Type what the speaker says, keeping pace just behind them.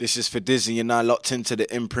This is Phidizz and you're now locked into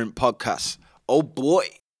the Imprint podcast. Oh boy.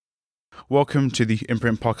 Welcome to the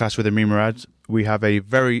Imprint podcast with Amin. We have a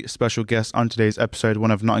very special guest on today's episode, one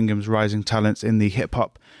of Nottingham's rising talents in the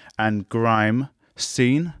hip-hop and grime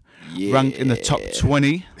scene, ranked in the top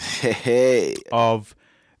 20 of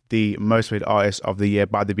the most played artists of the year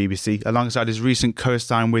by the BBC, alongside his recent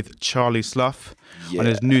co-sign with Charlie Slough on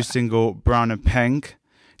his new single, Brown and Peng.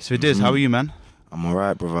 So Phidizz, how are you, man? I'm all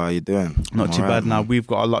right, brother. How you doing? Not too bad. Now, we've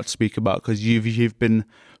got a lot to speak about because you've been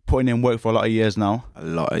putting in work for a lot of years now. A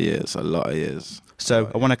lot of years.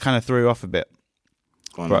 So I want to kind of throw you off a bit.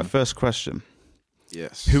 Right, first question.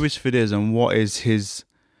 Yes. Who is Phidizz and what is his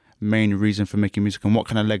main reason for making music and what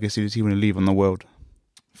kind of legacy does he want to leave on the world?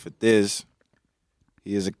 Phidizz,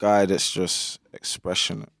 he is a guy that's just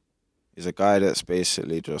expressionate. He's a guy that's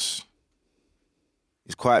basically just...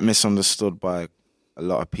 He's quite misunderstood by a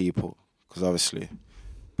lot of people because obviously...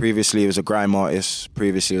 Previously, he was a grime artist.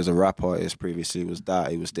 Previously, he was a rap artist. Previously, he was that.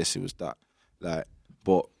 He was this. He was that.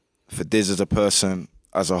 But Phidizz as a person,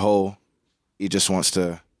 as a whole, he just wants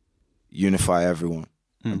to unify everyone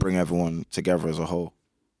and bring everyone together as a whole.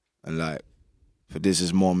 And Phidizz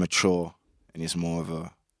is more mature and he's more of an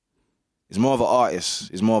artist.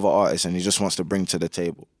 He's more of an artist and he just wants to bring to the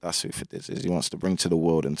table. That's who Phidizz is. He wants to bring to the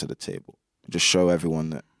world and to the table. Just show everyone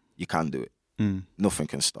that you can do it. Nothing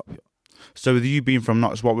can stop you. So with you being from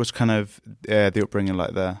Notts, what was kind of the upbringing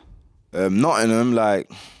like there? Nottingham,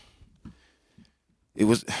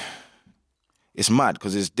 it's mad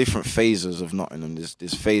because there's different phases of Nottingham.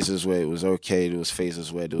 There's phases where it was okay, there was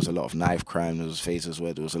phases where there was a lot of knife crime, there was phases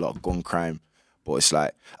where there was a lot of gun crime. But it's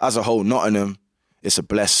as a whole, Nottingham, it's a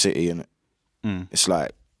blessed city, innit? It's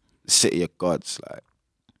the city of gods.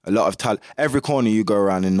 A lot of talent. Every corner you go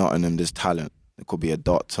around in Nottingham, there's talent. There could be a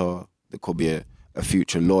doctor, there could be a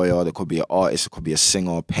future lawyer, there could be an artist, there could be a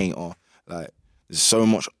singer, a painter. There's so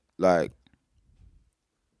much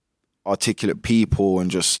articulate people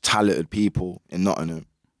and just talented people in Nottingham.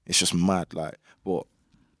 It's just mad. But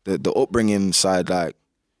the upbringing side,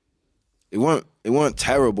 it weren't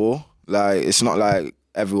terrible. It's not like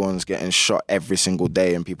everyone's getting shot every single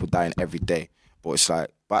day and people dying every day. But it's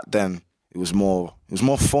back then it was more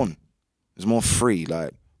fun. It was more free.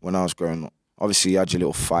 When I was growing up. Obviously, you had your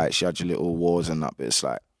little fights, you had your little wars and that, but it's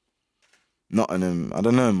Nottingham, I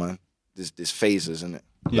don't know, man. There's phases, isn't it?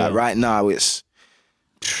 Yeah. Right now, it's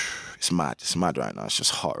mad. It's mad right now. It's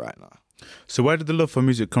just hot right now. So where did the love for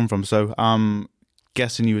music come from? So I'm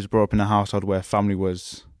guessing you was brought up in a household where family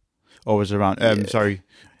was always around.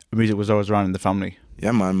 Music was always around in the family.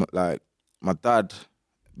 Yeah, man. My dad,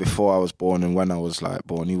 before I was born and when I was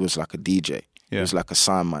born, he was a DJ. Yeah. He was a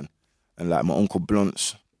sound man. And my Uncle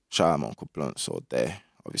Blunts, shout out my Uncle Blunts all day,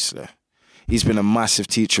 obviously. He's been a massive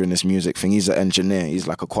teacher in this music thing. He's an engineer. He's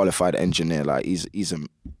a qualified engineer. He's a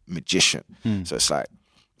magician. So it's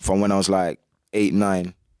from when I was 8,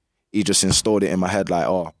 9, he just installed it in my head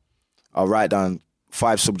I'll write down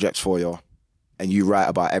 5 subjects for you and you write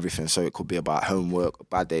about everything. So it could be about homework, a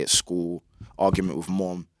bad day at school, argument with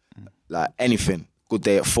mom, anything, good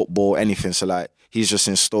day at football, anything. So he's just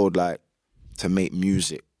installed to make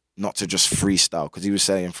music. Not to just freestyle, because he was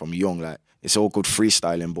saying from young, it's all good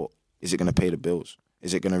freestyling, but is it going to pay the bills?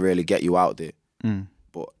 Is it going to really get you out there?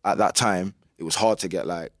 But at that time, it was hard to get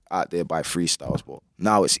out there by freestyles, but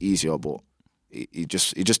now it's easier. But he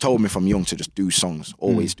just told me from young to just do songs,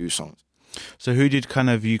 always do songs. So who did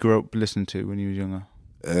you grow up listening to when you were younger?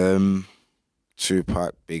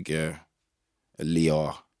 Tupac, Biggie,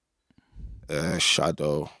 Aaliyah,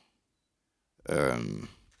 Shadow,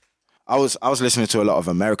 I was listening to a lot of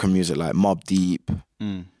American music like Mobb Deep,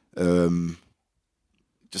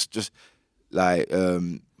 just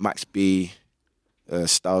Max B,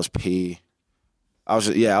 Styles P. I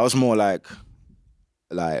was more like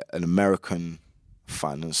an American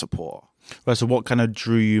fan and supporter. Right, so what kind of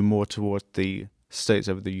drew you more towards the States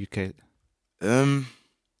over the UK?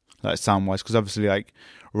 Sound wise, because obviously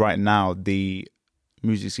right now the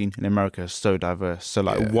music scene in America is so diverse. So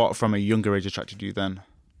what from a younger age attracted you then?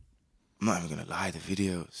 I'm not even gonna lie, the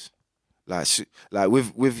videos, with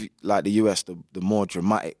the US, the more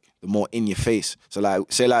dramatic, the more in your face. So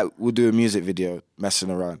say we'll do a music video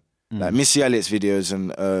messing around, Missy Elliott's videos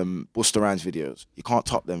and Busta Rhymes videos. You can't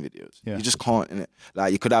top them videos. Yeah. You just can't.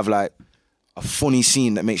 Innit? You could have a funny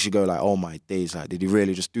scene that makes you go oh my days, did he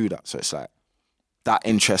really just do that? So it's that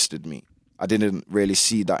interested me. I didn't really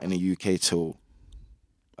see that in the UK till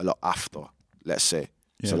a lot after, let's say.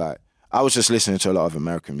 Yeah. So I was just listening to a lot of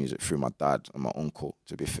American music through my dad and my uncle,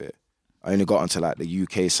 to be fair. I only got onto the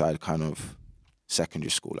UK side kind of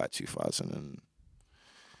secondary school, 2006,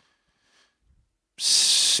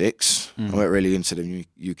 6. I weren't really into the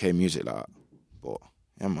UK music like that. But,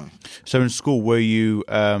 yeah, man. So in school, were you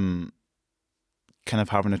kind of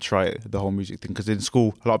having to try the whole music thing? Because in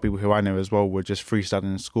school, a lot of people who I know as well were just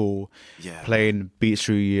freestyling in school, playing beats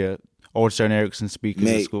through your old Stone Ericsson speakers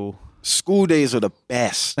at school. School days are the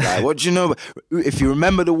best. Like, what do you know? If you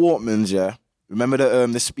remember the Walkmans, remember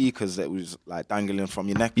the speakers that was like dangling from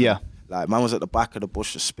your neck? Yeah. Like, man was at the back of the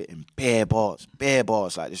bush just spitting bare bars.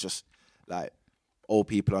 Like, it's just like old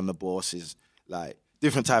people on the buses, like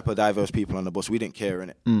different type of diverse people on the bus. We didn't care,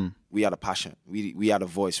 innit? We had a passion. We had a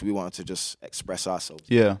voice. We wanted to just express ourselves.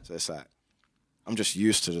 Yeah. So it's like, I'm just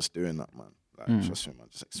used to just doing that, man. Like, trust me, man,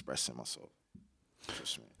 just expressing myself.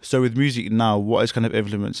 Trust me. So with music now, what is kind of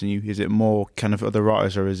influencing you? Is it more kind of other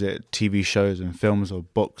writers, or is it TV shows and films or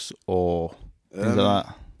books or things like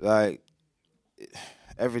that? Like,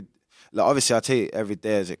 obviously I take it every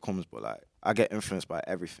day as it comes, but like, I get influenced by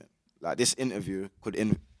everything. Like, this interview could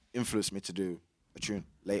influence me to do a tune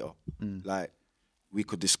later. Like, we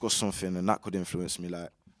could discuss something and that could influence me. Like,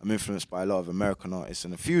 I'm influenced by a lot of American artists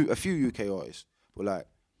and a few UK artists, but like,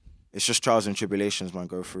 it's just trials and tribulations, man,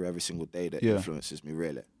 go through every single day that influences me,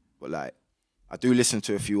 really. But like, I do listen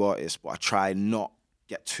to a few artists, but I try not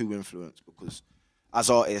get too influenced, because as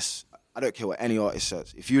artists, I don't care what any artist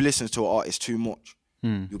says. If you listen to an artist too much,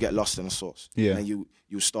 you'll get lost in the sauce. Yeah. And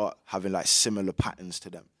you'll start having like similar patterns to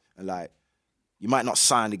them. And like, you might not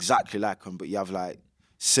sound exactly like them, but you have like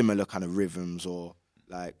similar kind of rhythms or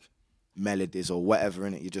like melodies or whatever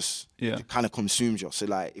in it. It kind of consumes you. So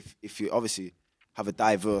like, if you obviously have a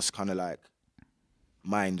diverse kind of like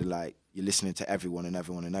mind, like you're listening to everyone,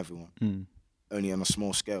 only on a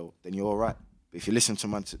small scale, then you're all right. But if you listen to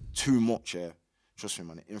man too much, trust me,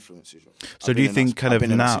 man, it influences you. So do you think kind of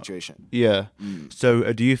now? Situation. Yeah.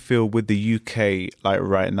 So do you feel with the UK, like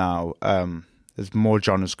right now, there's more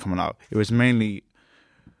genres coming out? It was mainly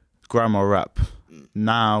grime or rap.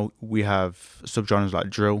 Now we have subgenres like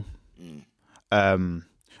drill,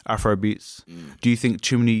 Afro beats. Do you think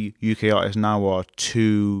too many UK artists now are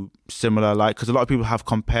too similar? Like, because a lot of people have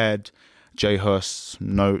compared J Hus,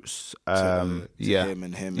 Notes, to him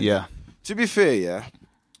and him. Yeah. To be fair,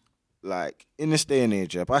 like in this day and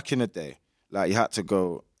age, back in the day, like you had to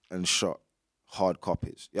go and shot hard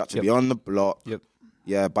copies. You had to be on the block.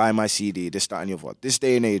 Yeah, buy my CD, this, that, and the other. This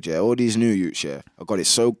day and age, all these new youths, I got it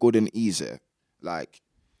so good and easy. Like,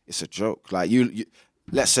 it's a joke. Like, you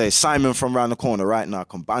let's say Simon from round the corner right now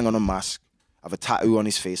can bang on a mask, have a tattoo on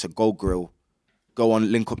his face, a gold grill, go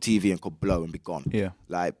on Link Up TV and could blow and be gone. Yeah.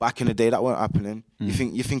 Like, back in the day, that weren't happening. You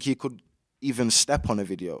think he could even step on a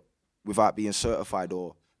video without being certified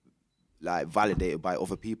or, like, validated by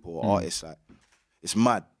other people or artists? Like, it's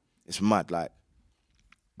mad. It's mad. Like,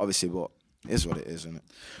 obviously, but it is what it is, isn't it?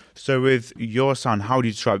 So with your sound, how do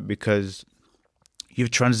you describe it? Because you've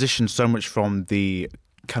transitioned so much from the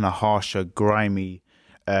kind of harsher, grimy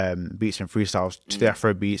beats and freestyles to the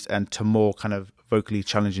Afro beats and to more kind of vocally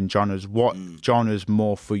challenging genres. What genres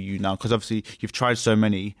more for you now? Because obviously you've tried so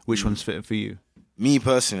many. Which one's fitting for you? Me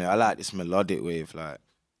personally, I like this melodic wave. Like,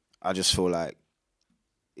 I just feel like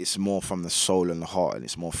it's more from the soul and the heart, and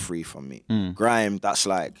it's more free from me. Grime, that's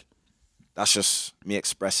just me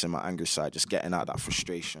expressing my angry side, just getting out that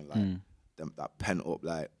frustration, like that pent up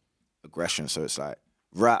like aggression. So it's like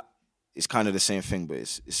rap. It's kind of the same thing, but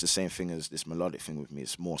it's the same thing as this melodic thing with me.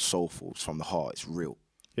 It's more soulful. It's from the heart. It's real.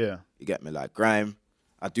 Yeah. You get me? Like, grime,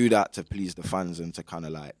 I do that to please the fans and to kind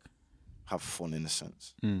of like have fun in a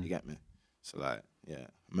sense. You get me? So like, yeah,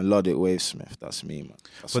 melodic wave smith. That's me, man.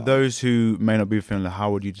 That's For those who may not be familiar,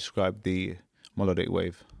 how would you describe the melodic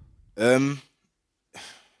wave?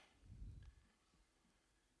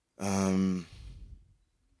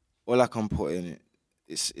 All I can put in it,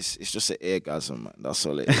 it's just an eargasm, man. That's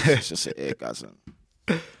all it is. It's just an eargasm.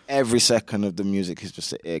 Every second of the music is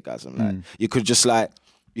just an eargasm. Like, you could just like,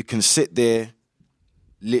 you can sit there,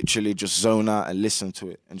 literally just zone out and listen to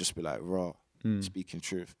it and just be like, raw, speaking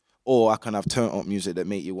truth. Or I can have turn up music that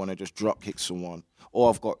make you want to just drop kick someone. Or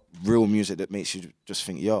I've got real music that makes you just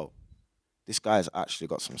think, yo, this guy's actually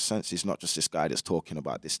got some sense. He's not just this guy that's talking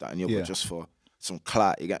about this, that, and the other just for some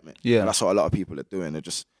clout, you get me? Yeah. And that's what a lot of people are doing. They're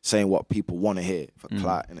just saying what people want to hear for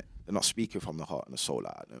clout, innit? They're not speaking from the heart and the soul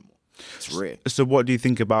like that no more. It's rare. So what do you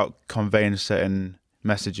think about conveying certain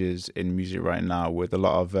messages in music right now with a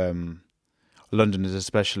lot of Londoners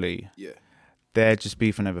especially? Yeah. They're just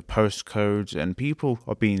beefing over postcodes and people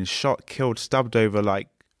are being shot, killed, stabbed over like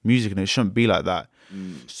music, and it shouldn't be like that.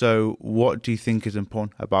 So what do you think is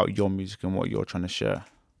important about your music and what you're trying to share?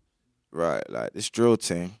 Right, like this drill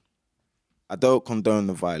thing, I don't condone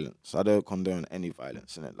the violence. I don't condone any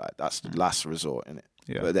violence in it. Like, that's the last resort in it.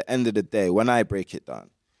 Yeah. But at the end of the day, when I break it down,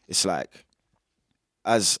 it's like,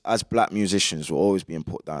 as black musicians, we're always being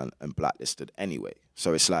put down and blacklisted anyway.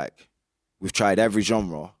 So it's like, we've tried every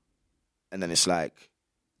genre, and then it's like,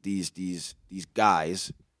 these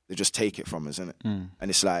guys, they just take it from us, innit? And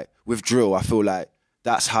it's like, with drill, I feel like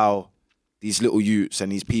that's how these little youths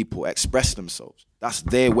and these people express themselves. That's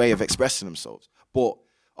their way of expressing themselves. But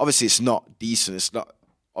obviously it's not decent. It's not,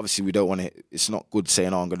 obviously we don't want to, it's not good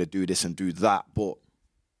saying, oh, I'm going to do this and do that. But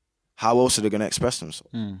how else are they going to express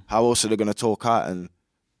themselves? How else are they going to talk out and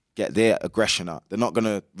get their aggression out? They're not going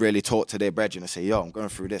to really talk to their brethren and say, yo, I'm going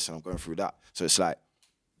through this and I'm going through that. So it's like,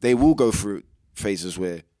 they will go through phases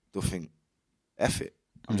where they'll think, F it.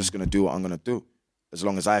 I'm just going to do what I'm going to do as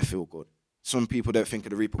long as I feel good. Some people don't think of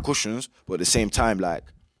the repercussions, but at the same time, like,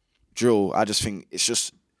 drill, I just think it's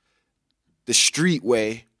just the street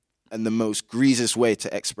way and the most greasiest way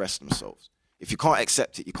to express themselves. If you can't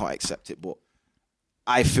accept it, you can't accept it. But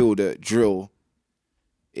I feel that drill,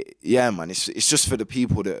 yeah, man, it's just for the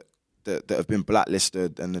people that have been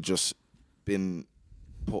blacklisted and have just been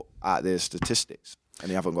put out their statistics and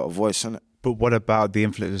they haven't got a voice in it. But what about the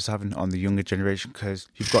influence it's having on the younger generation? Because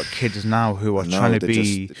you've got kids now who are trying to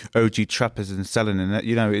be OG trappers and selling, and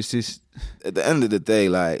you know, it's just at the end of the day,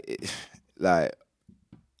 like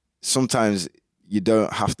sometimes you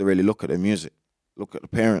don't have to really look at the music. Look at the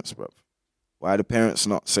parents, bro. Why are the parents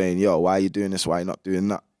not saying, yo, why are you doing this? Why are you not doing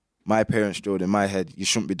that? My parents drilled in my head, you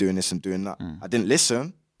shouldn't be doing this and doing that. I didn't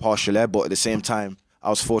listen, partially, but at the same time, I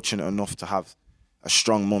was fortunate enough to have a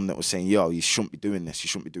strong mum that was saying, yo, you shouldn't be doing this, you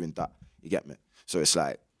shouldn't be doing that. You get me? So it's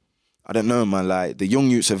like, I don't know, man. Like, the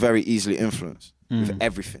young youths are very easily influenced with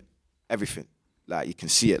everything. Everything. Like, you can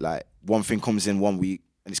see it. Like, one thing comes in one week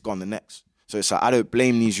and it's gone the next. So it's like, I don't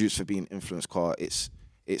blame these youths for being influenced, cause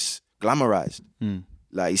it's glamorized.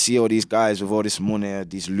 Like, you see all these guys with all this money,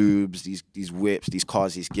 these lubes, these whips, these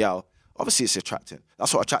cars, these gal. Obviously, it's attracting.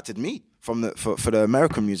 That's what attracted me for the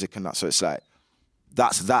American music and that. So it's like,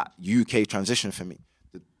 that's that UK transition for me.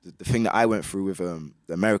 The thing that I went through with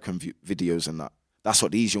the American videos and that, that's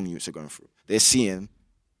what these young youths are going through. They're seeing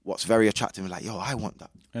what's very attractive, like, yo, I want that.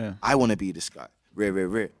 Yeah. I want to be this guy. Rare.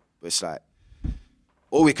 But it's like,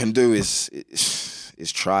 all we can do is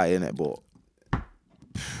try, innit?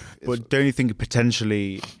 But don't you think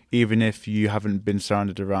potentially, even if you haven't been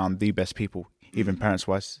surrounded around the best people, even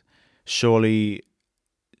parents-wise, surely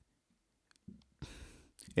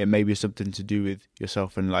it may be something to do with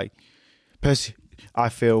yourself and like, I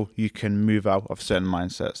feel you can move out of certain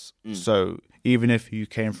mindsets. So even if you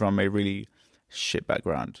came from a really shit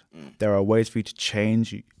background, there are ways for you to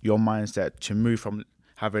change your mindset to move from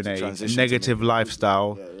having a negative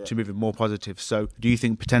lifestyle to moving more positive. So do you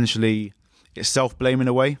think potentially it's self-blame in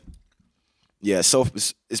a way? Yeah,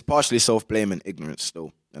 it's partially self-blame and ignorance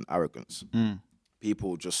still, and arrogance.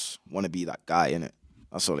 People just want to be that guy, innit?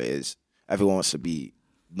 That's all it is. Everyone wants to be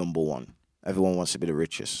number one. Everyone wants to be the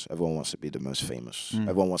richest. Everyone wants to be the most famous.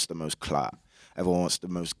 Everyone wants the most clout. Everyone wants the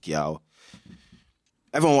most gal.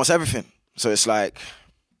 Everyone wants everything. So it's like,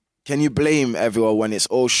 can you blame everyone when it's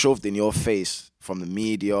all shoved in your face from the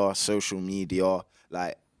media, social media,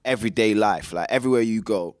 like everyday life? Like everywhere you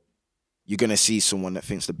go, you're going to see someone that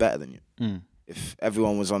thinks they're better than you. If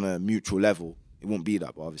everyone was on a mutual level, it wouldn't be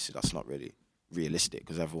that. But obviously that's not really realistic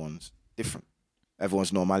because everyone's different.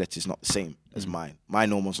 Everyone's normality is not the same as mine. My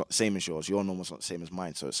normal's not the same as yours. Your normal's not the same as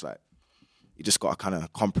mine. So it's like, you just got to kind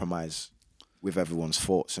of compromise with everyone's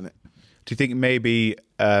thoughts, innit? Do you think maybe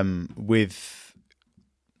with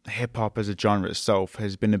hip-hop as a genre itself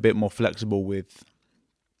has been a bit more flexible with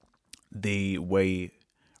the way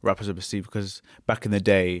rappers are perceived? Because back in the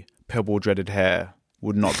day, purple dreaded hair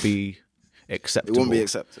would not be acceptable. It wouldn't be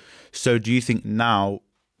accepted. So do you think now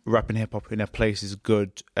rap and hip-hop in a place is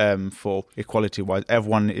good for equality-wise?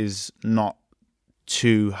 Everyone is not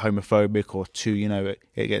too homophobic or too,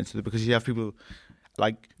 against it, because you have people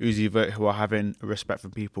like Uzi Vert who are having respect for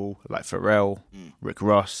people like Pharrell, Rick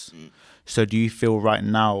Ross. So do you feel right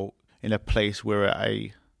now in a place where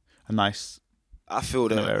a nice I feel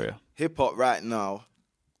that area? Hip-hop right now,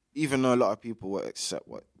 even though a lot of people will accept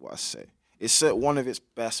what I say, it's at one of its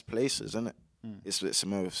best places, isn't it? It's the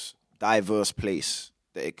most diverse place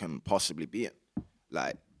that it can possibly be in.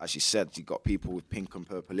 Like, as you said, you got people with pink and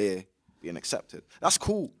purple hair being accepted. That's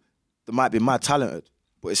cool. They might be mad talented,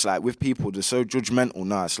 but it's like with people, they're so judgmental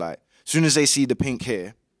now. It's like, as soon as they see the pink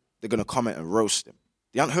hair, they're going to comment and roast him.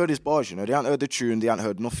 They haven't heard his bars, They haven't heard the tune. They haven't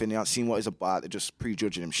heard nothing. They haven't seen what he's about. They're just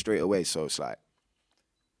prejudging him straight away. So it's like,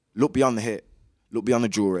 look beyond the hit. Look beyond the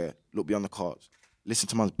jewelry. Look beyond the cards. Listen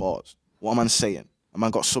to man's bars. What a man saying? A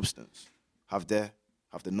man got substance. Have they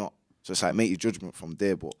not? So it's like, make your judgment from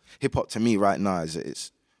there. But hip-hop to me right now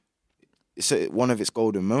is one of its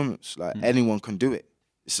golden moments. Like anyone can do it.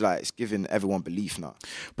 It's like it's giving everyone belief now.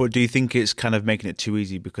 But do you think it's kind of making it too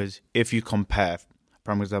easy? Because if you compare,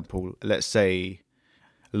 for example, let's say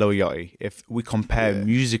Lil Yachty, if we compare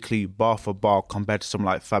musically bar for bar compared to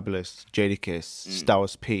someone like Fabulous, Jadakiss,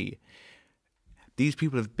 Styles P, these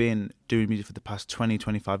people have been doing music for the past 20,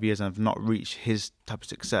 25 years and have not reached his type of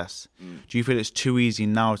success. Do you feel it's too easy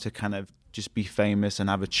now to kind of just be famous and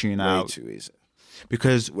have a tune out? Way too easy.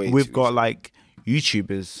 Because we've got like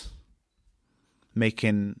YouTubers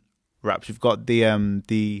making raps. We've got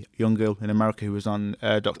the young girl in America who was on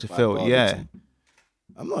Dr. Phil. Yeah.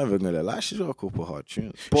 I'm not even gonna lie, she's got a couple hard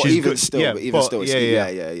tunes. But even still,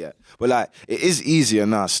 yeah. But like, it is easier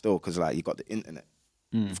now still because like you got the internet,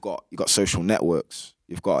 you got social networks,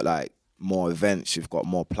 you've got like more events, you've got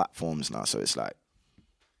more platforms now. So it's like,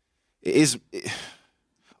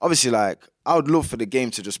 obviously like I would love for the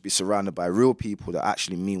game to just be surrounded by real people that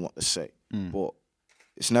actually mean what they say, but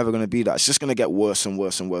it's never gonna be that. It's just gonna get worse and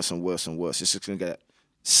worse and worse and worse and worse. It's just gonna get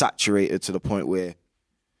saturated to the point where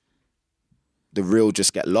the real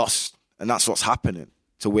just get lost. And that's what's happening,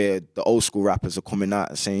 to where the old school rappers are coming out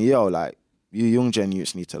and saying, yo, like, you young gen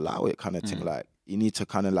youths need to allow it kind of thing. Like, you need to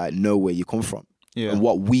kind of like know where you come from and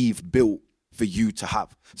what we've built for you to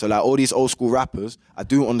have. So like all these old school rappers, I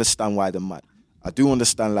do understand why they're mad. I do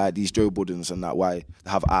understand like these Joe Buddens and that, why they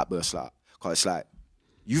have outbursts like, because it's like,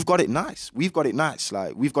 you've got it nice. We've got it nice.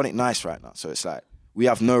 Like, we've got it nice right now. So it's like, we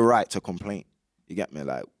have no right to complain. You get me?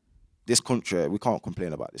 Like, this country, we can't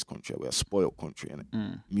complain about this country. We're a spoiled country,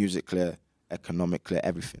 innit? Musically, economically,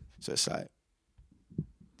 everything. So it's like,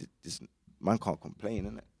 this man can't complain,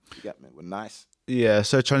 innit? You get me? We're nice. Yeah,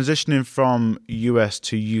 so transitioning from US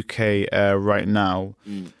to UK right now,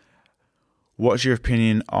 what's your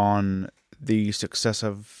opinion on the success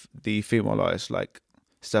of the female artists like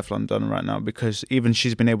Steph London right now? Because even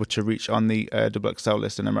she's been able to reach on the XXL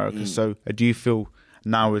list in America. So do you feel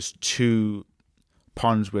now as two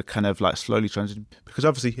ponds we're kind of like slowly transitioning? Because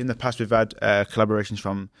obviously in the past we've had collaborations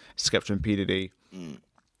from Skepta and P. Diddy,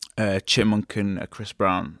 Chipmunk and Chris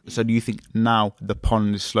Brown. So do you think now the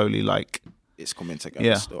pond is slowly like... It's coming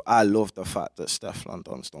together still. I love the fact that Steph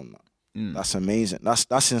London's done that. That's amazing.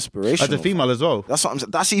 That's inspirational. As a female as well. That's what I'm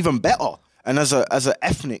saying. That's even better. And as an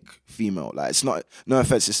ethnic female, like, it's not, no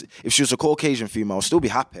offense, if she was a Caucasian female, I'll still be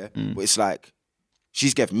happy. But it's like,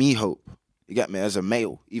 she's given me hope. You get me? As a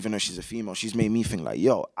male, even though she's a female, she's made me think like,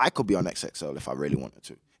 yo, I could be on XXL if I really wanted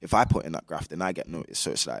to. If I put in that graft, then I get noticed.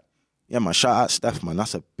 So it's like, yeah, man, shout out Steph, man.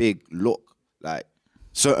 That's a big look. Like,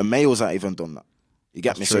 certain males ain't even done that. You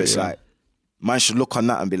get me? So it's like, man should look on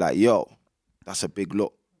that and be like, yo, that's a big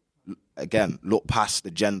look. Again, look past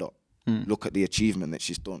the gender. Look at the achievement that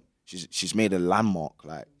she's done. She's made a landmark.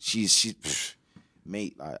 Like, she's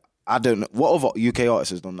mate, like, I don't know. What other UK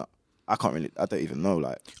artist has done that? I don't even know.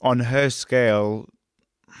 Like, on her scale,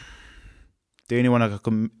 the only one I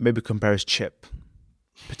could maybe compare is Chip.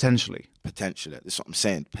 Potentially. That's what I'm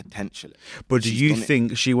saying. Potentially. But do you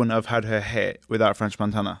think she wouldn't have had her hit without French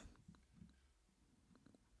Montana?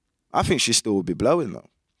 I think she still would be blowing though,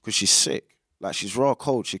 because she's sick. Like, she's raw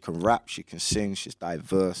cold. She can rap. She can sing. She's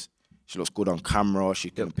diverse. She looks good on camera. She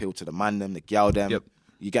can appeal to the man them, the gal them.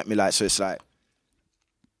 You get me? Like, so it's like,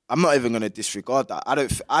 I'm not even going to disregard that.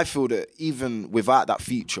 I feel that even without that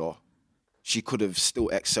feature, she could have still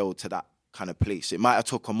excelled to that kind of place. It might have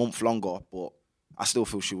took a month longer, but I still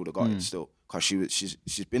feel she would have got it still, because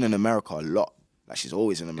she's been in America a lot. Like, she's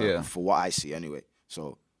always in America, for what I see anyway.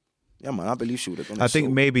 So, yeah, man, I believe she would have done it. I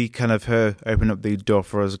think maybe kind of her opening up the door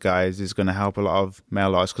for us guys is going to help a lot of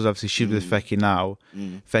male artists, because obviously she's with Fecky now.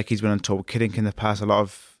 Fecky's been on tour with Kid Ink in the past, a lot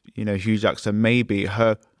of, huge acts. So maybe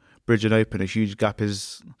her bridging open a huge gap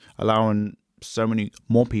is allowing so many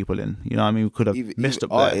more people in. You know what I mean? We could have missed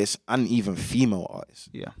up artists there. And even female artists.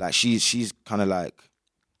 Yeah. Like, she's kind of like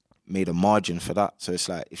made a margin for that. So it's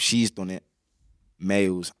like, if she's done it,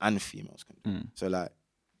 males and females can do it. So like,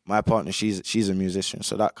 my partner, she's a musician.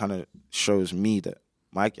 So that kind of shows me that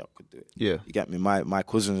my girl could do it. Yeah. You get me? My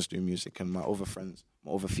cousins do music, and my other friends,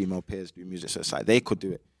 my other female peers do music. So it's like, they could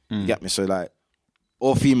do it. You get me? So like,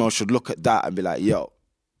 all females should look at that and be like, yo,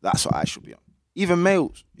 that's what I should be on. Even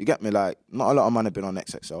males, you get me? Like, not a lot of men have been on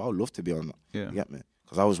XXL. I would love to be on that. Yeah. You get me?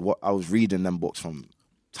 Because I was reading them books from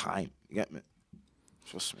time. You get me?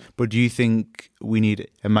 Trust me. But do you think we need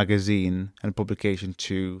a magazine and a publication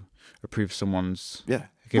to approve someone's... Yeah.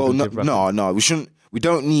 Well, no. We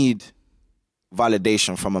don't need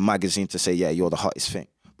validation from a magazine to say, yeah, you're the hottest thing.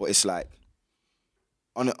 But it's like,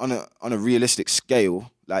 on a realistic scale,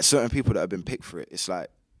 like, certain people that have been picked for it, it's like,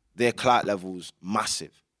 their clout level's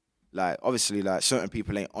massive. Like, obviously, like, certain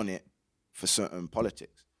people ain't on it for certain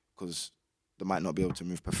politics, because they might not be able to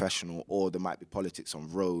move professional, or there might be politics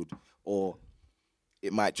on road, or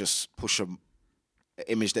it might just push an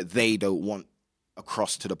image that they don't want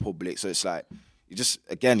across to the public. So it's like, you just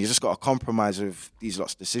got to compromise with these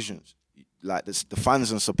lots of decisions. Like the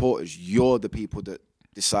fans and supporters, you're the people that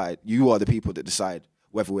decide. You are the people that decide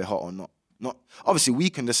whether we're hot or not. Not obviously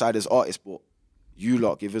we can decide as artists, but you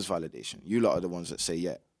lot give us validation. You lot are the ones that say,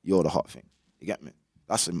 yeah, you're the hot thing. You get me?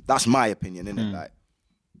 That's my opinion, innit? Like,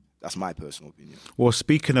 that's my personal opinion. Well,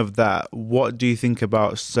 speaking of that, what do you think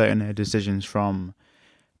about certain decisions from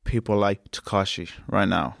people like Tekashi right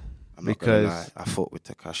now? I'm not gonna lie, I fought with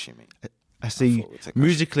Tekashi, mate. I see.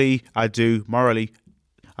 Musically, I do. Morally,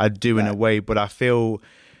 I do in a way, but I feel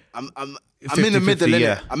I'm in the middle,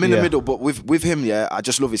 innit? I'm in the middle, but with him, yeah, I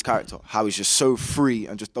just love his character. How he's just so free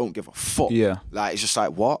and just don't give a fuck. Yeah. Like, it's just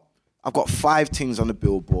like, what? I've got 5 things on the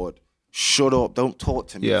billboard. Shut up, don't talk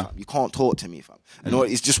to me, fam. You can't talk to me, fam. And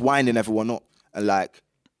he's just winding everyone up. And like,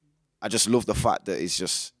 I just love the fact that he's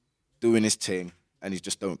just doing his thing and he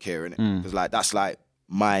just don't care, innit? Because like, that's like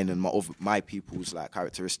mine and my people's like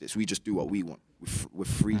characteristics. We just do what we want. We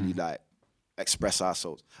freely like express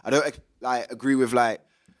ourselves. I don't like agree with like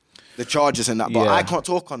the charges and that, but I can't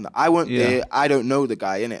talk on that. I weren't there. I don't know the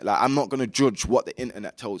guy, innit? Like, I'm not gonna judge what the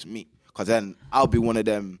internet tells me, because then I'll be one of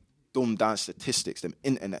them dumb down statistics, them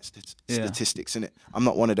internet statistics, innit? I'm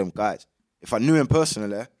not one of them guys. If I knew him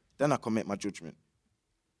personally, then I can make my judgment.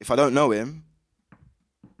 If I don't know him,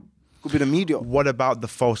 could be the media. What about the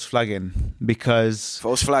false flagging? Because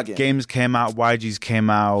false flagging, games came out, YGs came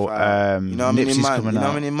out, you know how many man, you know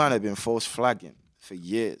how many man have been false flagging for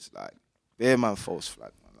years? Like, bare man false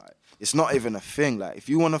flag, man. Like, it's not even a thing. Like, if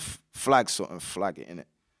you want to flag something, flag it, innit?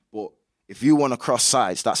 But if you want to cross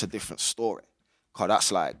sides, that's a different story. Cause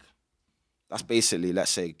that's basically,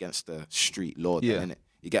 let's say, against the street law, innit?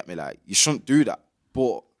 You get me? Like, you shouldn't do that.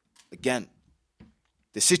 But again,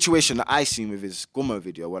 the situation that I seen with his Gummo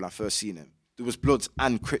video when I first seen him, there was Bloods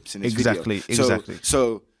and Crips in his video. Exactly.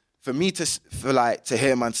 So for me to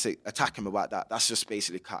hear man attack him about that, that's just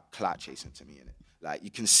basically clout chasing to me, innit? Like,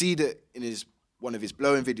 you can see that in one of his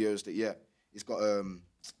blowing videos that he's got a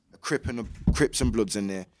Crips and Bloods in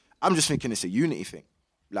there. I'm just thinking it's a unity thing.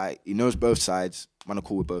 Like, he knows both sides. Man are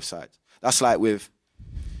cool with both sides. That's like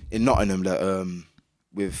in Nottingham, that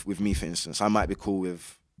with me, for instance, I might be cool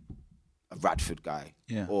with a Radford guy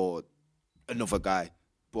or another guy,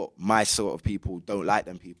 but my sort of people don't like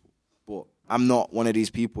them people. But I'm not one of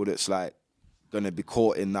these people that's like gonna be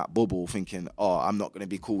caught in that bubble thinking, oh, I'm not gonna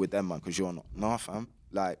be cool with them, man, because you're not. Nah, fam.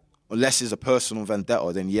 Like, unless it's a personal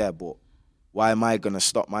vendetta, then yeah, but why am I gonna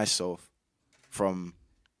stop myself from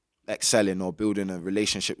excelling or building a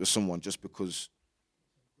relationship with someone just because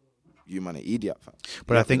you man an idiot, fam?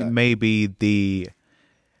 But I think maybe the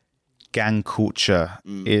gang culture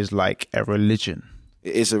is like a religion.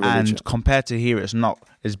 It is a religion. And compared to here, it's not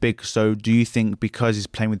as big. So do you think because he's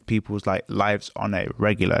playing with people's like lives on a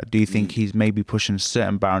regular, do you think he's maybe pushing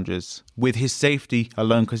certain boundaries with his safety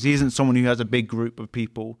alone? Because he isn't someone who has a big group of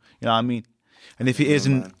people, you know what I mean? And if he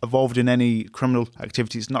isn't involved in any criminal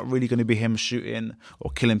activity, it's not really going to be him shooting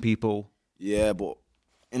or killing people. Yeah, but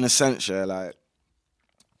in a sense, like,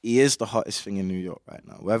 he is the hottest thing in New York right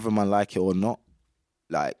now. Whether man like it or not,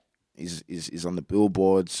 like, he's on the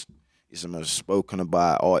billboards. He's the most spoken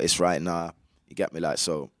about artist right now. You get me? Like,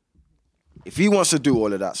 so if he wants to do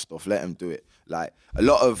all of that stuff, let him do it. Like,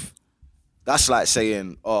 that's like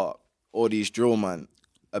saying, oh, all these drill man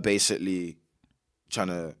are basically trying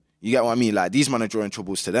to, you get what I mean? Like, these men are drawing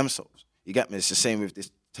troubles to themselves. You get me? It's the same with this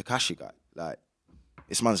Tekashi guy. Like,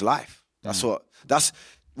 this man's life. That's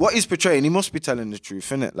what he's portraying. He must be telling the truth,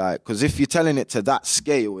 innit? Like, because if you're telling it to that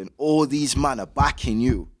scale and all these men are backing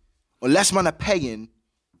you, unless man are paying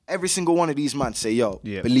every single one of these men say, yo,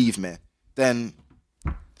 believe me, then...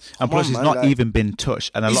 And plus, he's not even been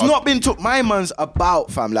touched. And he's not been touched. My man's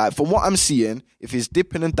about, fam. Like, from what I'm seeing, if he's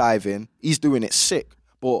dipping and diving, he's doing it sick.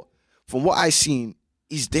 But from what I've seen,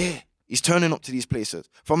 he's there. He's turning up to these places.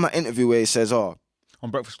 From that interview where he says, oh... On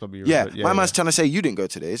Breakfast Club, my man's trying to say, you didn't go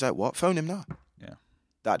today. He's like, what? Phone him now. Yeah.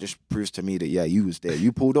 That just proves to me that, you was there.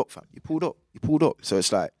 You pulled up, fam. You pulled up. So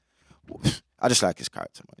it's like... I just like his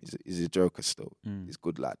character, man. He's a joker still. He's a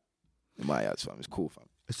good lad. In my eyes, fam. It's cool, fam.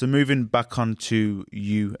 So moving back onto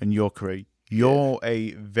you and your career, you're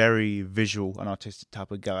a very visual and artistic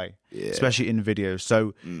type of guy, especially in videos.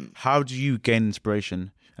 So how do you gain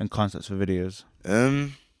inspiration and concepts for videos?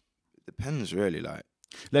 It depends, really. Like,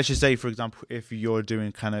 let's just say, for example, if you're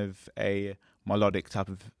doing kind of a melodic type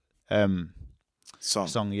of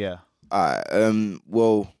song,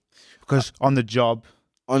 well, because on job,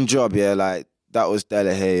 like, that was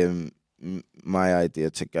Delahaye and my idea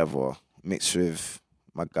together. mixed with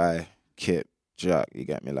my guy, Kip, Jack, you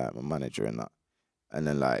get me, like my manager and that. And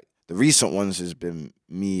then like the recent ones has been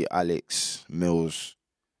me, Alex, Mills,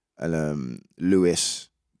 and Lewis,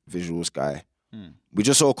 visuals guy. We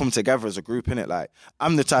just all come together as a group, innit? Like,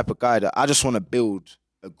 I'm the type of guy that I just want to build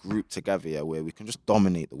a group together, yeah, where we can just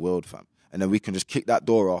dominate the world, fam. And then we can just kick that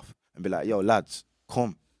door off and be like, yo, lads,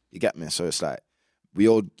 come. You get me? So it's like, we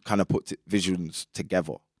all kind of put visions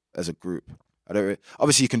together as a group.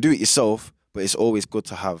 Obviously, you can do it yourself, but it's always good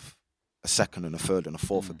to have a second and a third and a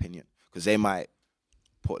fourth opinion, because they might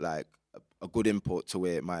put like a good input to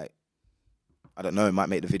where it might, I don't know, it might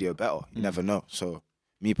make the video better. You never know. So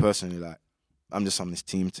me personally, like, I'm just on this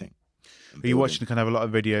team thing. Are you watching kind of a lot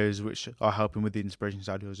of videos which are helping with the inspiration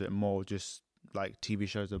side, or is it more just like TV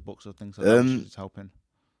shows or books or things like that which is helping?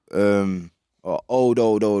 Old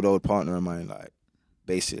partner of mine, like,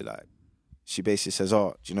 basically, like, she basically says,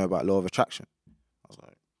 "Oh, do you know about law of attraction?" I was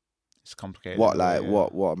like, "It's complicated." What, like,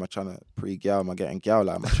 what am I trying to pre-gal? Am I getting gal?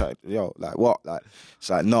 Like, am I trying, yo, like, what? Like, it's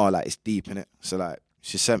like, no, like, it's deep, innit? So, like,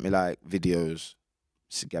 she sent me, like, videos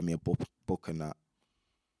to get me a book and that.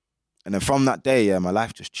 And then from that day, yeah, my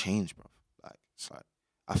life just changed, bro. Like, it's like,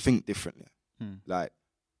 I think differently. Like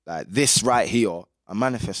this right here, I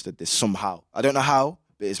manifested this somehow. I don't know how,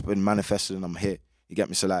 but it's been manifested and I'm here. You get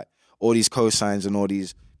me? So like, all these cosigns and all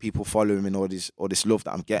these people following me and all this love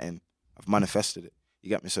that I'm getting, I've manifested it. You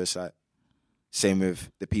get me? So it's like, same with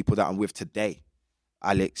the people that I'm with today.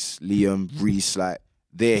 Alex, Liam, Reese, like,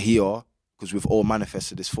 they're here because we've all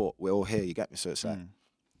manifested this thought. We're all here, you get me? So it's like,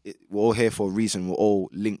 we're all here for a reason. We're all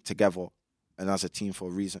linked together and as a team for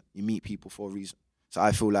a reason. You meet people for a reason. So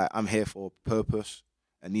I feel like I'm here for a purpose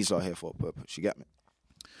and these are here for a purpose. You get me?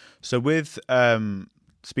 So with,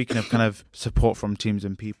 speaking of kind of support from teams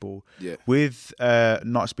and people, with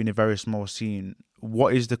Knots being a very small scene,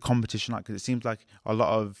 what is the competition like? Because it seems like a lot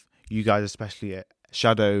of you guys, especially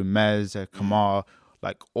Shadow, Mez, Kamar,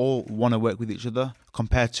 like all want to work with each other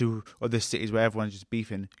compared to other cities where everyone's just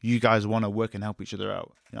beefing. You guys want to work and help each other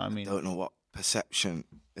out. You know what I mean? I don't know what perception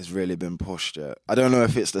has really been pushed yet. I don't know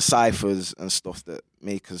if it's the ciphers and stuff that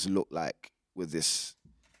make us look like with this.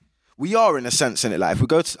 We are in a sense, in it. Like if we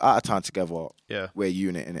go out of town together, we're a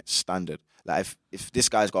unit and it's standard. Like if this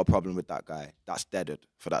guy's got a problem with that guy, that's deaded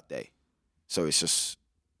for that day. So it's just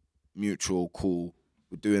mutual, cool.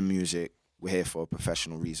 We're doing music. We're here for a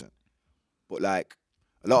professional reason. But like,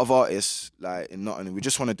 a lot of artists, like in Nottingham, we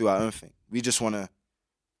just want to do our own thing. We just want to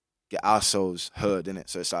get ourselves heard, innit?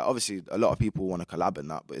 So it's like, obviously, a lot of people want to collab and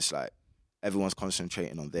that, but it's like, everyone's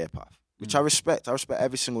concentrating on their path, which I respect. I respect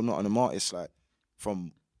every single Nottingham artist, like,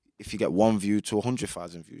 from if you get 1 view to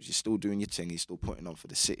 100,000 views, you're still doing your thing, you're still putting on for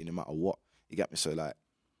the city no matter what. You get me? So like,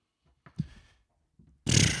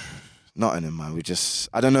 Nottingham, man,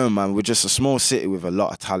 I don't know, man, we're just a small city with a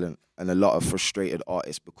lot of talent and a lot of frustrated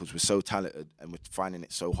artists because we're so talented and we're finding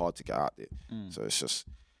it so hard to get out there. So it's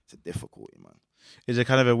a difficulty, man. Is it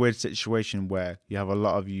kind of a weird situation where you have a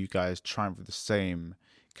lot of you guys trying for the same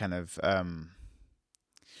kind of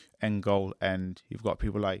end goal, and you've got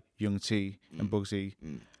people like Young T and Bugsy.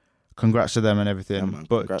 Congrats to them and everything. Yeah, man,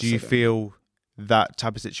 but do you feel that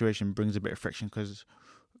type of situation brings a bit of friction because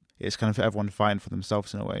it's kind of everyone fighting for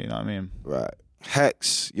themselves in a way, you know what I mean? Right.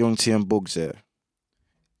 Hex, Young T and Bugsy,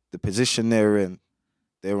 the position they're in,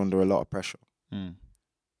 they're under a lot of pressure. And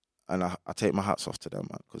I take my hats off to them,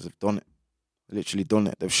 man, because they've done it. Literally done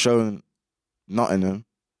it. They've shown Nottingham,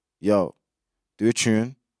 yo, do a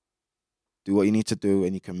tune, do what you need to do,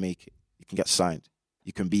 and you can make it. You can get signed.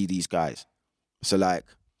 You can be these guys. So, like,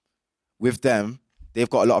 with them, they've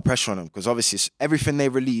got a lot of pressure on them because obviously everything they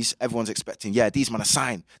release, everyone's expecting, these man are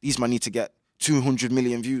signed. These man need to get 200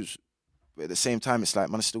 million views. But at the same time, it's like,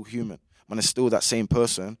 man is still human. Man is still that same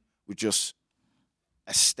person with just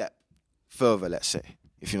a step further, let's say,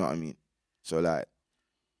 if you know what I mean. So, like,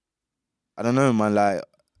 I don't know, man, like,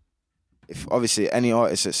 if obviously any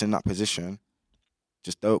artist that's in that position,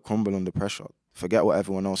 just don't crumble under pressure. Forget what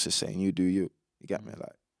everyone else is saying. You do you. You get me?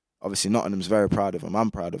 Like, obviously Nottingham's very proud of him. I'm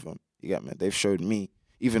proud of him. You get me? They've showed me.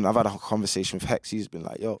 Even I've had a conversation with Hex. He's been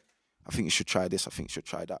like, yo, I think you should try this. I think you should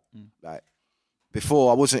try that. Like,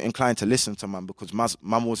 before I wasn't inclined to listen to man because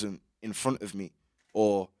man wasn't in front of me,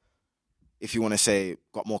 or if you want to say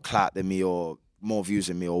got more clout than me or more views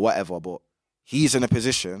than me or whatever, but he's in a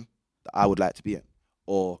position that I would like to be in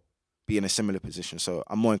or be in a similar position. So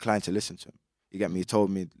I'm more inclined to listen to him. You get me? He told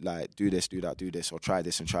me, like, do this, do that, do this, or try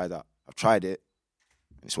this and try that. I've tried it.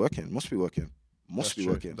 And it's working. Must be working. Must be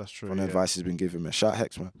working. That's true. From the advice he's been giving me. Shout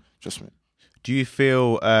Hex, man. Trust me. Do you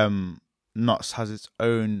feel Knots has its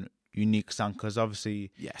own unique sound? Because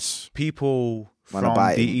obviously, yes, people from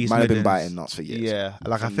the East Might have been Midlands. biting nuts for years. Yeah,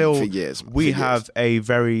 like I feel for years, we have a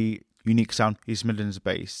very unique sound, East Midlands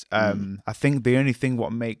base. I think the only thing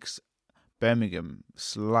what makes Birmingham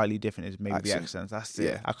slightly different is maybe the accents. That's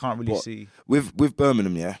it. I can't really see with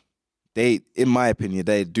Birmingham. Yeah, they, in my opinion,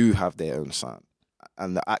 they do have their own sound,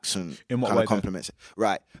 and the accent kind of complements it.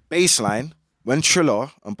 Right, baseline. When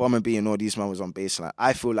Triller and Bomber B and all these men was on baseline,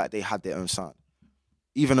 I feel like they had their own sound.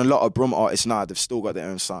 Even a lot of Brum artists now, they've still got their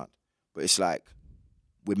own sound. But it's like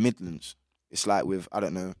with Midlands, it's like with, I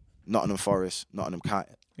don't know, Nottingham Forest, Nottingham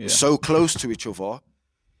County. We're so close to each other,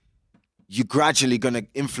 you're gradually going to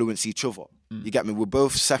influence each other. You get me? We're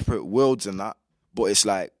both separate worlds and that, but it's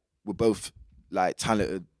like we're both like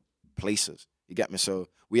talented places. You get me? So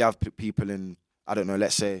we have people in, I don't know,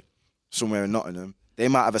 let's say somewhere in Nottingham, they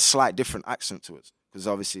might have a slight different accent to us because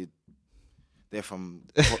obviously they're from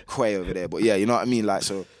Quay over there. But yeah, you know what I mean? Like,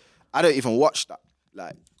 so I don't even watch that.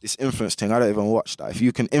 Like, this influence thing, I don't even watch that. If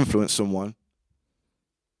you can influence someone,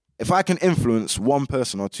 if I can influence one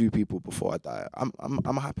person or two people before I die, I'm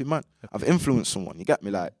a happy man. I've influenced someone. You get me?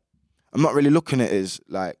 Like, I'm not really looking at it as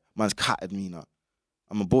like, man's catted me now.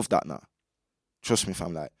 I'm above that now. Trust me,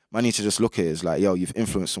 fam. Like, man need to just look at it as like, yo, you've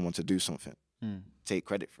influenced someone to do something. Take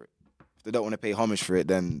credit for it. If they don't want to pay homage for it,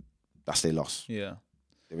 then that's their loss. Yeah.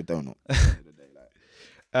 They're a donut.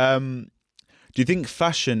 Do you think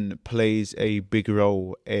fashion plays a big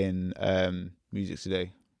role in music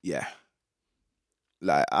today? Yeah.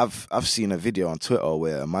 Like, I've seen a video on Twitter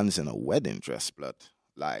where a man's in a wedding dress, blood.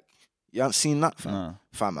 Like, you haven't seen that, fam? No.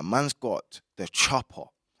 Fam, a man's got the chopper.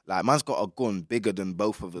 Like, man's got a gun bigger than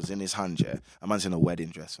both of us in his hand, yeah? A man's in a wedding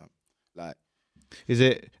dress, fam. Like, is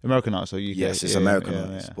it American artist or UK? Yes, it's American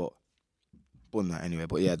artist, but that anyway.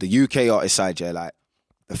 But yeah, the UK artist side, yeah, like,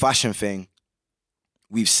 the fashion thing,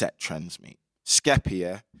 we've set trends, mate. Skeppy,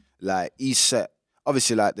 yeah, like, he's set,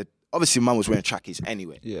 obviously, like, obviously man was wearing trackies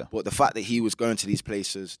anyway. Yeah. But the fact that he was going to these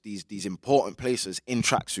places, these important places in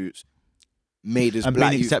tracksuits, made us and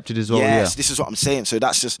black being accepted as well. Yes, this is what I'm saying. So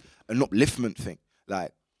that's just an upliftment thing.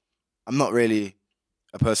 Like, I'm not really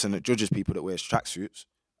a person that judges people that wears tracksuits.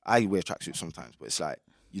 I wear tracksuits sometimes, but it's like,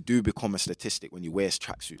 you do become a statistic when you wear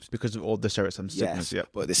tracksuits. Because of all the stereotypes and stigmas, yeah.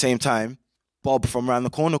 But at the same time, Bob from around the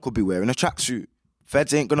corner could be wearing a tracksuit.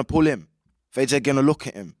 Feds ain't going to pull him. Feds ain't going to look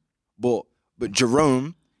at him. But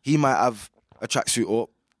Jerome, he might have a tracksuit up,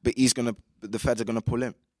 but the feds are going to pull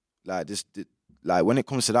him. Like, like, when it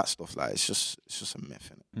comes to that stuff, like, it's just a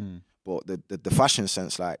myth, innit? But the fashion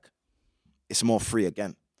sense, like, it's more free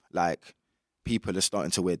again. Like, people are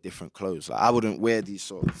starting to wear different clothes. Like, I wouldn't wear these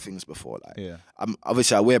sort of things before. Like,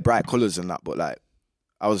 obviously I wear bright colours and that, but like,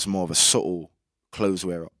 I was more of a subtle clothes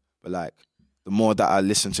wearer. But like, the more that I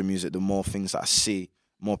listen to music, the more things that I see,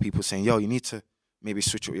 more people saying, yo, you need to maybe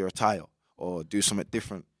switch up your attire or do something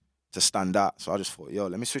different to stand out. So I just thought, yo,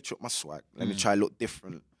 let me switch up my swag. Let me try look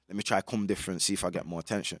different. Let me try come different, see if I get more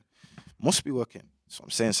attention. Must be working. So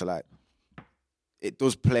I'm saying, so like, it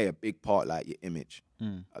does play a big part, like, your image.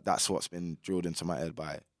 That's what's been drilled into my head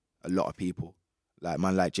by a lot of people. Like,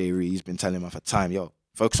 man like Jay Ree, he's been telling me for time, yo,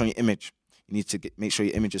 focus on your image. You need to make sure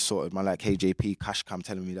your image is sorted. Man like KJP, Cash Cam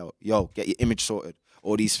telling me that, yo, get your image sorted.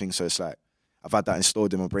 All these things. So it's like, I've had that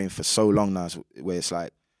installed in my brain for so long now, where it's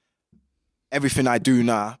like, everything I do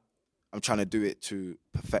now, I'm trying to do it to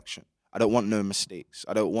perfection. I don't want no mistakes.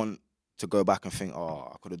 I don't want to go back and think,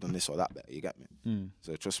 oh, I could have done this or that better. You get me?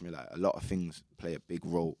 So trust me, like, a lot of things play a big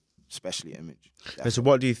role, especially image. So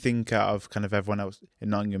what do you think out of kind of everyone else in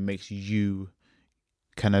Nottingham makes you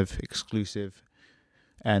kind of exclusive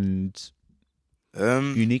and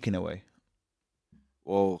unique in a way?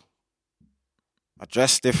 Well, I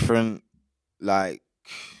dress different. Like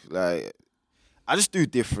I just do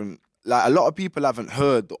different. Like, a lot of people haven't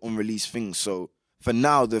heard the unreleased things, so for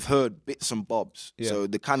now they've heard bits and bobs. So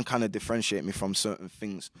they can kind of differentiate me from certain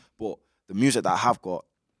things. But the music that I have got,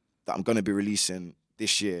 that I'm going to be releasing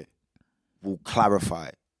this year, will clarify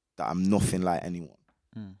that I'm nothing like anyone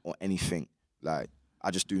or anything. Like,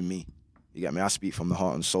 I just do me. You get me? I speak from the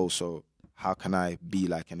heart and soul, so how can I be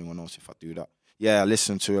like anyone else if I do that? Yeah, I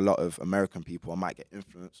listen to a lot of American people. I might get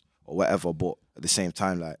influenced or whatever, but at the same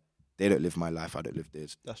time, like, they don't live my life, I don't live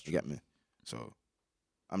theirs. That's true. You get me? So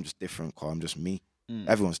I'm just different, Carl. I'm just me.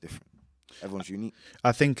 Everyone's different. Everyone's unique.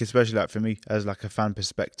 I think, especially like for me, as like a fan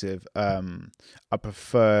perspective, I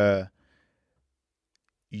prefer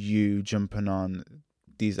you jumping on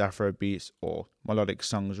these Afro beats or melodic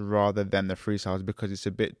songs rather than the freestyles, because it's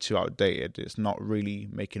a bit too outdated. It's not really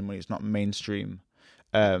making money. It's not mainstream.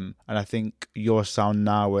 And I think your sound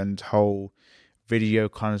now and whole video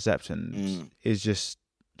concept and is just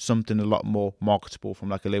something a lot more marketable from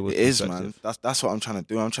like a label perspective. Man. That's what I'm trying to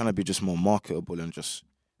do. I'm trying to be just more marketable and just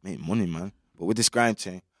make money, man. But with this grind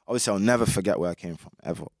thing, obviously I'll never forget where I came from,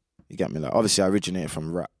 ever. You get me? Like, obviously I originated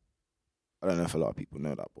from rap. I don't know if a lot of people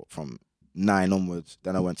know that, but from 9 onwards,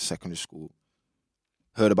 then I went to secondary school,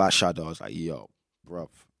 heard about Shadow, I was like, yo, bruv,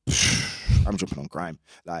 I'm jumping on grime.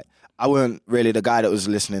 Like, I weren't really the guy that was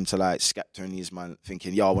listening to like Skepta and these man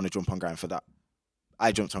thinking, yo, I want to jump on grime for that.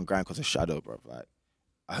 I jumped on grime because of Shadow, bruv. Like,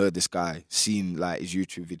 I heard this guy, seen like his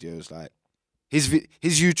YouTube videos, like his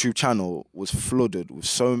YouTube channel was flooded with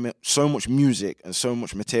so much music and so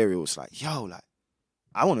much material. It's like, yo, like,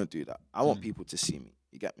 I want to do that. I want people to see me.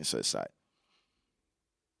 You get me? So it's like,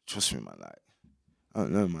 trust me, man. Like, I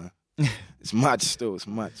don't know, man. It's mad still. It's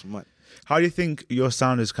mad. How do you think your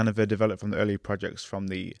sound has kind of developed from the early projects, from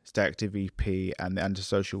the Stay Active EP and the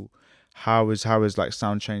Antisocial? How is like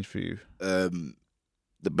sound change for you?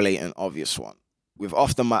 The blatant obvious one. With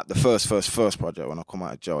Off the Map, the first project when I come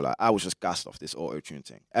out of jail, like I was just gassed off this auto-tune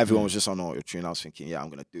thing. Everyone was just on auto-tune. I was thinking, yeah, I'm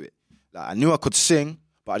gonna do it. Like I knew I could sing,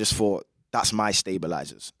 but I just thought that's my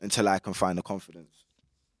stabilizers until I can find the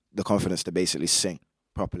confidence to basically sing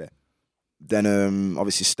properly. Then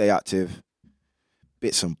obviously Stay Active,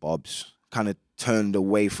 bits and bobs. Kind of turned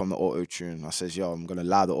away from the auto-tune. I says, yo, I'm gonna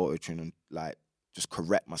allow the auto-tune and like just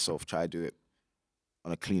correct myself, try to do it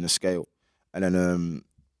on a cleaner scale. And then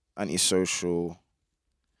Antisocial,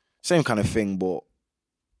 same kind of thing, but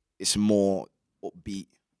it's more upbeat.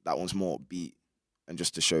 That one's more upbeat. And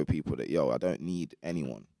just to show people that, yo, I don't need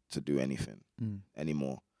anyone to do anything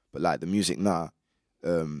anymore. But like the music now,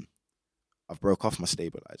 I've broke off my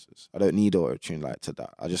stabilizers. I don't need auto-tune like to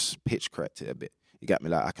that. I just pitch correct it a bit. You get me?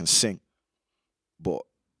 Like I can sing. But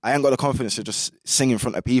I ain't got the confidence to just sing in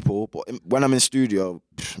front of people. But when I'm in studio,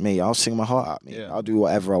 me, I'll sing my heart out. Me. Yeah. I'll do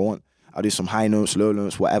whatever I want. I'll do some high notes, low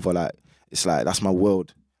notes, whatever. Like it's like that's my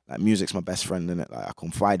world. Like music's my best friend, innit? Like I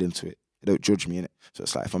confide into it. They don't judge me, innit? So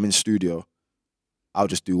it's like if I'm in studio, I'll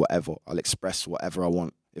just do whatever. I'll express whatever I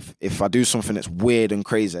want. If I do something that's weird and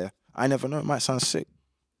crazy, I never know. It might sound sick.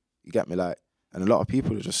 You get me? Like, and a lot of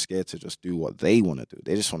people are just scared to just do what they want to do.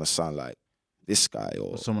 They just want to sound like this guy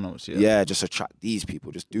or someone else. Yeah, just attract these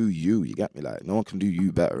people. Just do you. You get me? Like, no one can do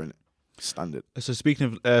you better, innit? Standard. So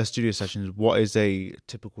speaking of studio sessions, what is a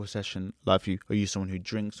typical session like for you? Are you someone who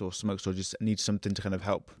drinks or smokes or just needs something to kind of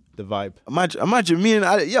help the vibe? Imagine me and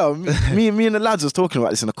the lads was talking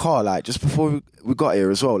about this in the car, like just before we got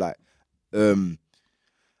here as well. Like, I'm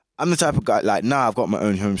the type of guy, like now I've got my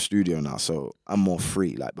own home studio now, so I'm more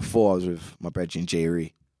free. Like before I was with my brethren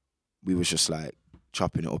Jerry, we was just like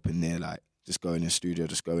chopping it up in there, like just going in the studio,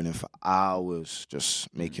 just going in for hours,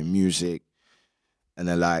 just making music. And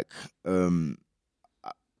then like,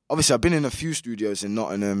 obviously I've been in a few studios in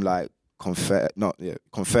Nottingham, like Confetti,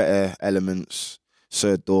 Elements,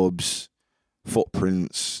 Sir Dobbs,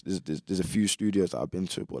 Footprints. There's a few studios that I've been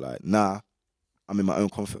to, but like nah, I'm in my own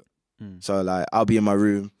comfort. So like I'll be in my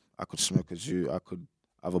room, I could smoke a Zoo, I could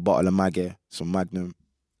have a bottle of Maggie, some Magnum,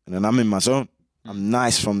 and then I'm in my zone. I'm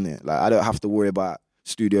nice from there. Like I don't have to worry about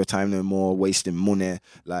studio time no more, wasting money.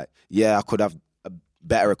 Like yeah, I could have a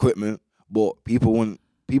better equipment. But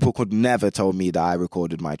people could never tell me that I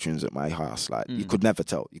recorded my tunes at my house. Like you could never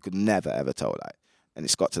tell. You could never ever tell. Like, and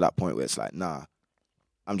it's got to that point where it's like, nah,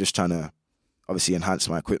 I'm just trying to obviously enhance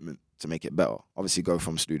my equipment to make it better. Obviously go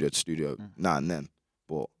from studio to studio now and then.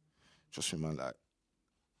 But trust me, man, like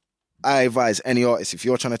I advise any artist, if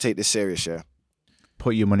you're trying to take this serious, yeah,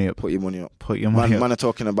 put your money up. Put your money up. Put your money up. Man are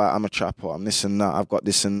talking about I'm a trapper, I'm this and that, I've got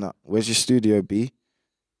this and that. Where's your studio, B?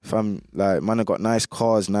 Fam, like, man, I got nice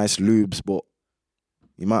cars, nice lubes, but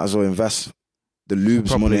you might as well invest the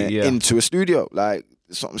lubes money into a studio. Like,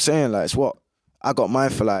 that's what I'm saying. Like, it's what I got mine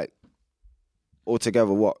for, like,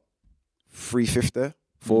 altogether, what, 350,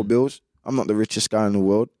 4 bills. I'm not the richest guy in the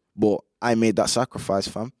world, but I made that sacrifice,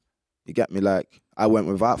 fam. You get me? Like, I went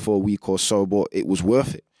without for a week or so, but it was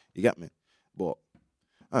worth it. You get me? But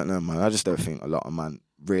I don't know, man. I just don't think a lot of man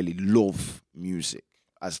really love music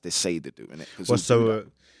as they say they do, innit? Well, so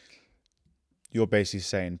you're basically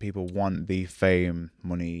saying people want the fame,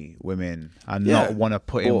 money, women, and not want to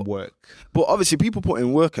put in work. But obviously people put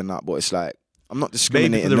in work and that, but it's like, I'm not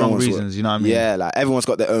discriminating. Maybe for the wrong reasons, you know what I mean? Yeah, like everyone's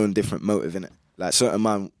got their own different motive, innit? Like certain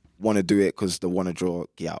man want to do it because they want to draw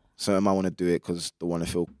out. Certain man want to do it because they want to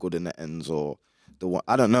feel good in the ends, or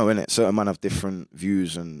I don't know, innit? Certain man have different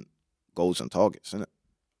views and goals and targets, innit?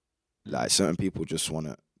 Like certain people just want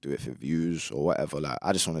to do it for views or whatever. Like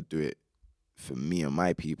I just want to do it for me and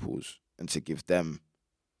my peoples, and to give them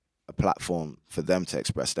a platform for them to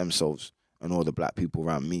express themselves, and all the black people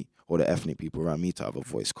around me, or the ethnic people around me to have a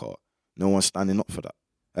voice card. No one's standing up for that.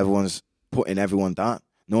 Everyone's putting everyone down.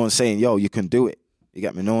 No one's saying, yo, you can do it. You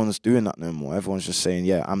get me? No one's doing that no more. Everyone's just saying,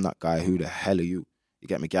 yeah, I'm that guy. Who the hell are you? You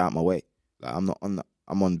get me? Get out of my way. Like, I'm not on that.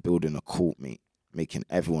 I'm on building a cult, mate, making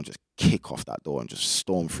everyone just kick off that door and just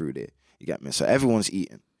storm through there. You get me? So everyone's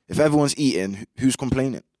eating. If everyone's eating, who's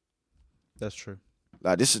complaining? That's true.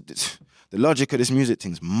 Like, this the logic of this music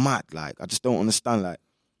thing's mad. Like, I just don't understand. Like,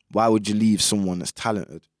 why would you leave someone that's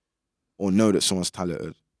talented or know that someone's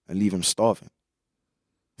talented and leave them starving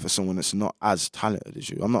for someone that's not as talented as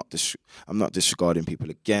you? I'm not disregarding people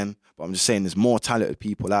again, but I'm just saying there's more talented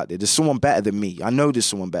people out there. There's someone better than me. I know there's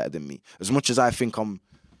someone better than me. As much as I think I'm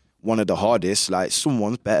one of the hardest, like,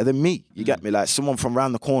 someone's better than me. You get me? Like, someone from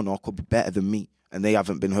around the corner could be better than me and they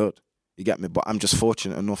haven't been heard. You get me? But I'm just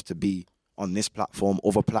fortunate enough to be on this platform,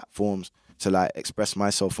 other platforms, to, like, express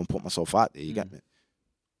myself and put myself out there. You get me?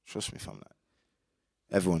 Trust me, fam. Like,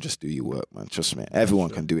 everyone just do your work, man. Trust me. Everyone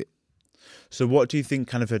can do it. So what do you think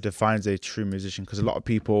kind of defines a true musician? Because a lot of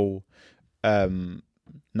people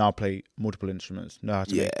now play multiple instruments, know how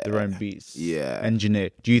to make their own beats, engineer.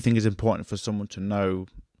 Do you think it's important for someone to know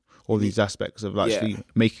all these aspects of actually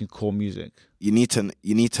making core music? You need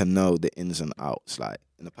to know the ins and outs. Like,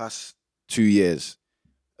 in the past 2 years,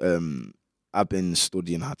 I've been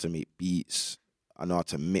studying how to make beats. I know how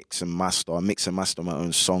to mix and master. I mix and master my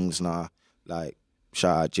own songs now. Like,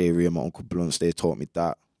 shout out J-Ree and my Uncle Blunts. They taught me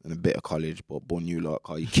that in a bit of college. But born you lot,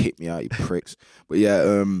 how you kicked me out, you pricks. But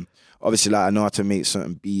yeah, obviously, like, I know how to make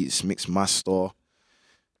certain beats, mix, master.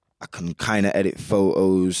 I can kind of edit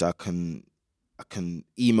photos. I can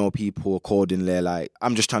email people accordingly. Like,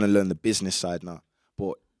 I'm just trying to learn the business side now.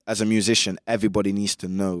 But as a musician, everybody needs to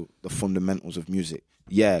know the fundamentals of music.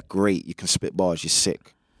 Yeah, great, you can spit bars, you're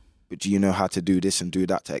sick. But do you know how to do this and do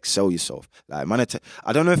that to excel yourself? Like, man,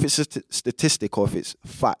 I don't know if it's a statistic or if it's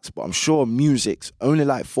facts, but I'm sure music's only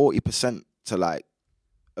like 40% to like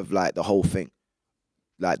of like the whole thing.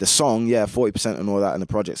 Like, the song, 40% and all that, and the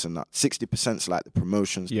projects and that. 60%'s like the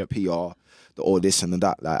promotions, the PR, the all this and the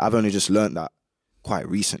that. Like, I've only just learned that quite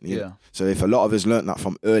recently. Yeah. So if a lot of us learned that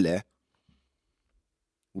from earlier,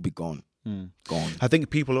 we'll be gone. Gone. I think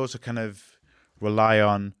people also kind of rely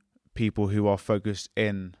on people who are focused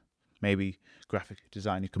in maybe graphic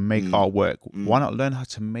design, who can make artwork. Why not learn how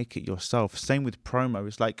to make it yourself? Same with promo.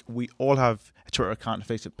 It's like, we all have a Twitter account, a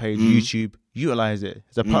Facebook page, YouTube. Utilize it.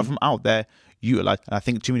 There's a platform out there. Utilize. And I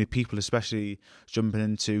think too many people, especially jumping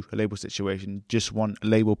into a label situation, just want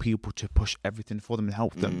label people to push everything for them and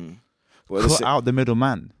help them. Well, cut out the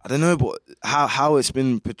middleman. I don't know, but how it's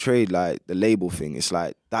been portrayed, like the label thing, it's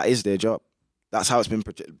like that is their job. That's how it's been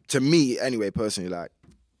portrayed. To me, anyway, personally, like,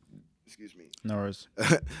 excuse me. No worries.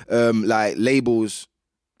 Like, labels,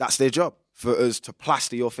 that's their job, for us to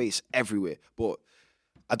plaster your face everywhere. But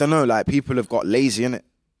I don't know, like, people have got lazy, innit?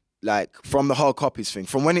 Like, from the hard copies thing,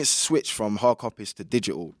 from when it's switched from hard copies to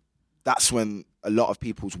digital, that's when a lot of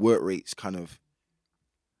people's work rates kind of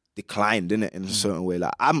declined, innit, in a certain way.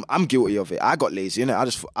 Like, I'm guilty of it. I got lazy,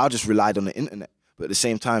 innit? I just relied on the internet. But at the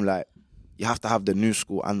same time, like, you have to have the new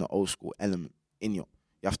school and the old school element in you.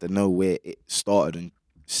 You have to know where it started and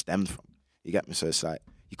stemmed from. You get me? So it's like,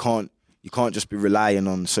 you can't just be relying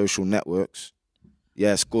on social networks.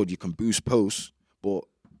 Yeah, it's good. You can boost posts, but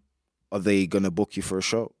are they gonna book you for a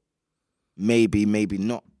show? Maybe, maybe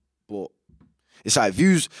not. But it's like,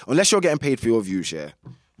 views, unless you're getting paid for your views,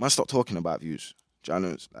 man, stop talking about views. Do you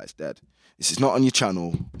know? Like, it's dead. This is not on your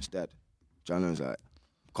channel. It's dead. Do you know? Like,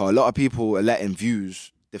 because a lot of people are letting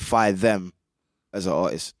views defy them as an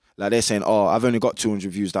artist. Like, they're saying, oh, I've only got 200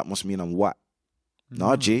 views, that must mean I'm whack.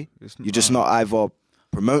 Nah, G. You're just not either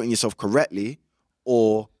promoting yourself correctly,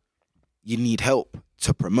 or you need help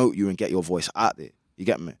to promote you and get your voice out there. You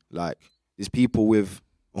get me? Like, there's people with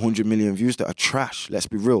 100 million views that are trash. Let's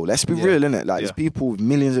be real. Let's be real, innit? Like, there's people with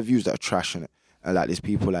millions of views that are trash, innit? And like, there's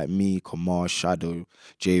people like me, Kamar, Shadow,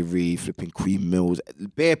 J-Ree, flipping Queen Mills,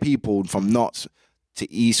 bare people from Notts to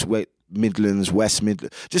East, West Midlands, West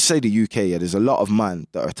Midlands. Just say the UK, there's a lot of man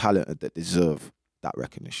that are talented that deserve that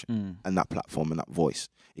recognition and that platform and that voice.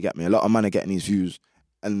 You get me? A lot of men are getting these views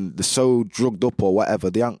and they're so drugged up or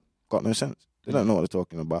whatever, they ain't got no sense. They don't know what they're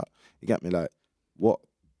talking about. You get me? Like, what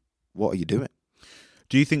are you doing?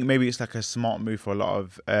 Do you think maybe it's like a smart move for a lot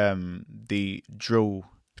of the drill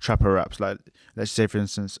trapper raps? Like, let's say, for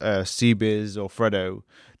instance, Phidizz or Fredo.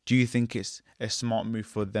 Do you think it's a smart move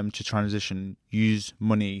for them to transition, use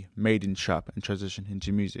money made in trap and transition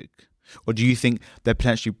into music? Or do you think they're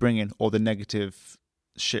potentially bringing all the negative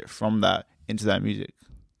shit from that into that music?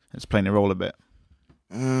 It's playing a role a bit.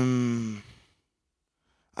 I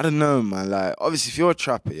don't know, man. Like, obviously, if you're a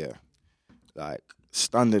trapper, like,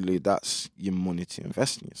 standardly, that's your money to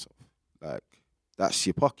invest in yourself. Like, that's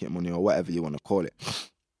your pocket money or whatever you want to call it.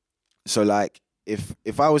 So like,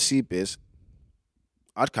 if I was Phidizz,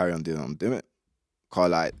 I'd carry on doing what I'm doing. Cause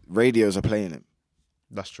like radios are playing him.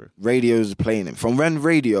 That's true. Radios are playing him. From when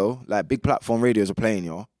radio, like big platform radios are playing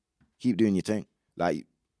you, keep doing your thing. Like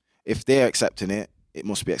if they're accepting it, it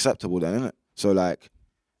must be acceptable then, isn't it? So like,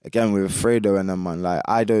 again, with Fredo and them, man, like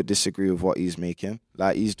I don't disagree with what he's making.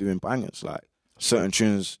 Like he's doing bangers. Like certain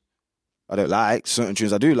tunes I don't like, certain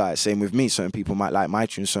tunes I do like. Same with me. Certain people might like my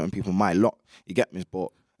tunes, certain people might not. You get me? But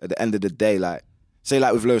at the end of the day, like, say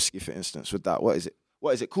like with Lowski, for instance, with that, what is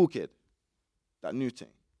it? Cool Kid? That new thing.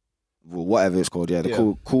 Well, whatever it's called, yeah,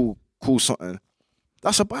 the cool something.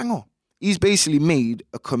 That's a banger. He's basically made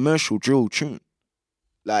a commercial drill tune.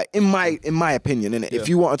 Like, in my opinion, innit? Yeah. If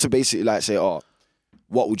you wanted to basically like say, oh,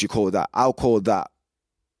 what would you call that? I'll call that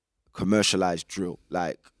commercialized drill.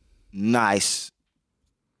 Like, nice,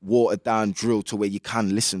 watered down drill to where you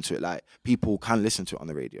can listen to it. Like, people can listen to it on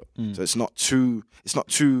the radio. So it's not too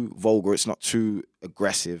vulgar, it's not too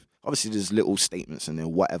aggressive. Obviously there's little statements in there,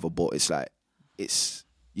 whatever, but it's like,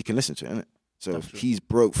 you can listen to it, innit? So he's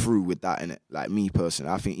broke through with that, innit? Like, me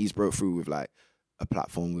personally, I think he's broke through with like a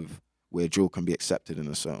platform where drill can be accepted in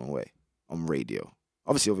a certain way on radio.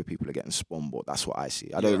 Obviously other people are getting spun, but that's what I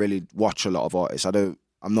see. I don't really watch a lot of artists. I'm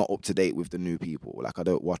not up to date with the new people. Like, I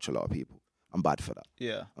don't watch a lot of people. I'm bad for that.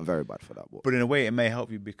 Yeah. I'm very bad for that. But in a way, it may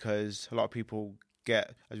help you because a lot of people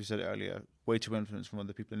get, as you said earlier, way too influenced from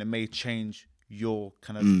other people, and it may change your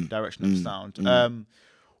kind of direction of sound.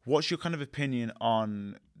 What's your kind of opinion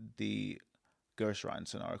on the ghostwriting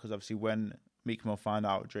scenario? Because obviously when Meek Mill found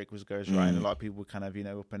out Drake was ghostwriting, a lot of people were kind of,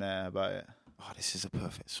 up in air about it. Oh, this is a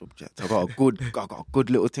perfect subject. I got a good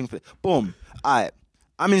little thing for it. Boom.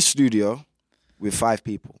 I'm in studio with 5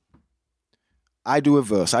 people. I do a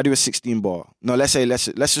verse. I do a 16 bar. No, let's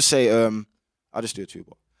just say I'll just do a 2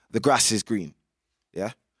 bar. The grass is green. Yeah?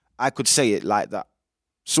 I could say it like that.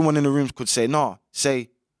 Someone in the room could say, say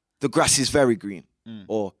the grass is very green.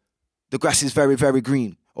 Or the grass is very, very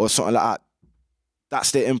green. Or something like that.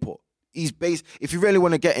 That's their input. If you really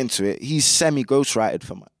want to get into it, he's semi-ghostwrited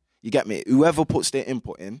for man. You get me? Whoever puts their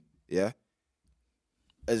input in, yeah,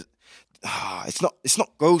 it's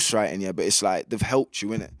not ghostwriting, yeah, but it's like they've helped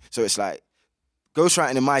you in it. So it's like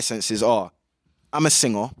ghostwriting in my sense is, I'm a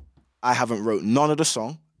singer. I haven't wrote none of the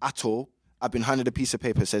song at all. I've been handed a piece of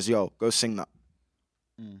paper that says, yo, go sing that.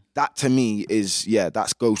 That to me is,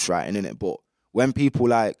 that's ghostwriting, innit? But when people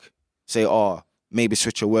like say, maybe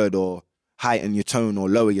switch a word or heighten your tone or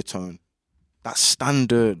lower your tone, that's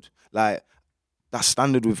standard. Like, that's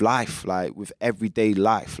standard with life, like with everyday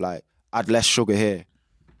life. Like, add less sugar here,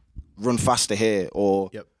 run faster here,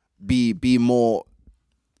 or be more,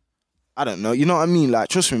 I don't know, you know what I mean? Like,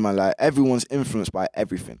 trust me, man, like, everyone's influenced by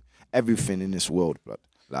everything in this world, blood.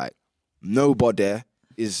 Like, nobody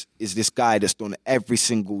is this guy that's done every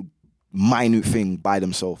single minute thing by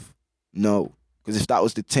themselves. No, because if that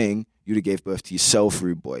was the thing, you'd have gave birth to yourself,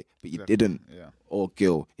 rude boy, but you didn't. Or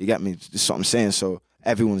girl, you get me? This is what I'm saying. So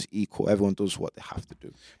everyone's equal. Everyone does what they have to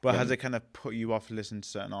do. But has it kind of put you off listening to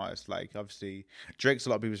certain artists? Like, obviously, Drake's a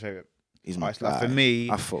lot of people's favorite. He's my artist. Like, for me,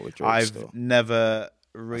 I've still. Never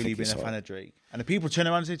really been a fan of Drake. And the people turn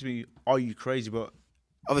around and say to me, "Are you crazy?" But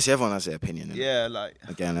obviously, everyone has their opinion. Yeah, like,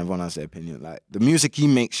 again, everyone has their opinion. Like, the music he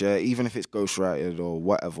makes, even if it's ghostwritten or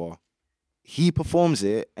whatever, he performs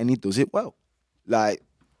it and he does it well. Like,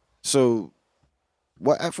 so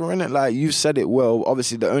whatever in it. Like, you said it well.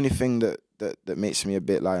 Obviously, the only thing that makes me a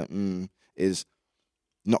bit like is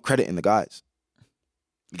not crediting the guys.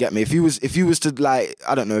 You get me? If you was to, like,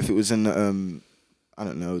 I don't know if it was in the I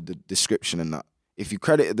don't know, the description and that. If you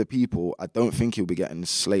credited the people, I don't think he'll be getting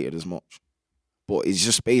slated as much. But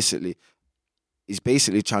he's basically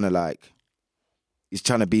trying to, he's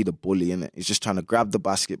trying to be the bully, innit? He's just trying to grab the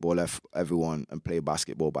basketball off everyone and play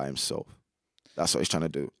basketball by himself. That's what he's trying to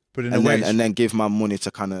do. But and then give my money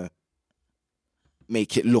to kind of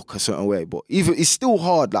make it look a certain way. But even it's still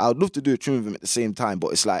hard. Like, I'd love to do a tune with him at the same time, but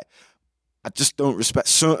it's like, I just don't respect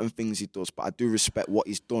certain things he does, but I do respect what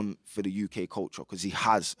he's done for the UK culture because he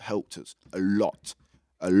has helped us a lot,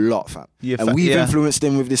 fam. Yeah, and we've influenced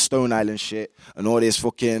him with this Stone Island shit and all this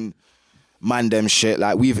fucking Mandem shit.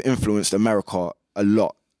 Like, we've influenced America a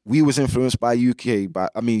lot. We was influenced by USA,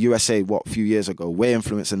 a few years ago. We're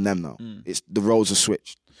influencing them now. It's the roles are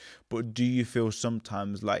switched. But do you feel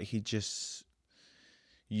sometimes like he just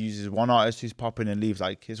uses one artist who's popping and leaves?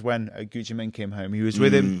 Like, it's when Gucci Mane came home, he was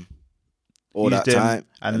with him all that time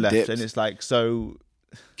and left, and it's like, so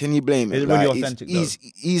can you blame him? Is it really authentic?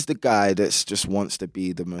 He's the guy that's just wants to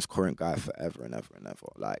be the most current guy forever and ever and ever.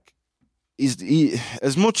 Like,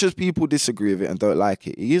 as much as people disagree with it and don't like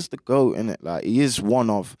it, he is the GOAT, innit? Like, he is one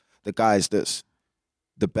of the guys that's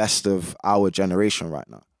the best of our generation right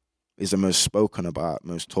now. Is the most spoken about,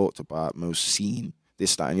 most talked about, most seen,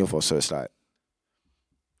 this, that, and the other. So it's like,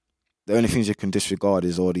 the only things you can disregard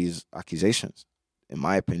is all these accusations. In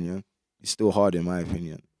my opinion, it's still hard. In my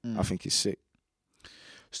opinion, I think it's sick.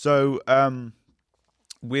 So,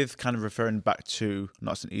 with kind of referring back to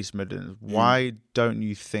Nottingham East Midlands, why don't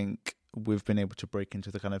you think we've been able to break into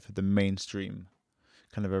the kind of the mainstream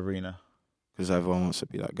kind of arena? Because everyone wants to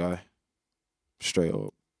be that guy. Straight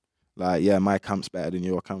up. Like, yeah, my camp's better than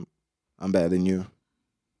your camp. I'm better than you.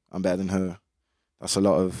 I'm better than her. That's a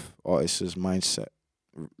lot of artists' mindset,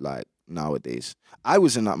 like, nowadays. I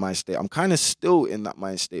was in that mind state. I'm kind of still in that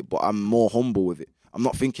mind state, but I'm more humble with it. I'm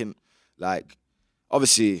not thinking, like,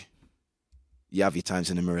 obviously, you have your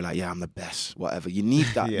times in the mirror, like, yeah, I'm the best, whatever. You need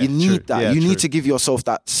that. Yeah, you need true. that. Yeah, you true. need to give yourself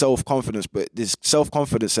that self-confidence, but there's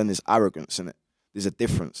self-confidence and there's arrogance in it. There's a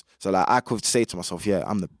difference. So, like, I could say to myself, yeah,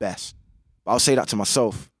 I'm the best. But I'll say that to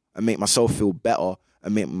myself and make myself feel better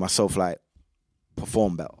and make myself, like,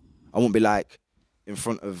 perform better. I won't be, like, in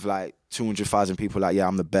front of, like, 200,000 people, like, yeah,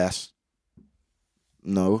 I'm the best.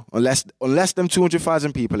 No. Unless them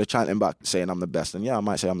 200,000 people are chanting back saying I'm the best, then yeah, I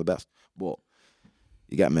might say I'm the best. But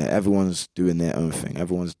you get me? Everyone's doing their own thing.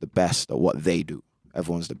 Everyone's the best at what they do.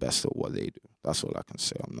 Everyone's the best at what they do. That's all I can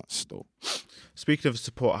say. I'm not still. Speaking of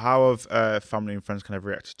support, how have family and friends kind of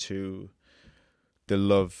reacted to the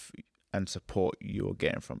love and support you're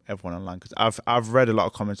getting from everyone online? Because I've read a lot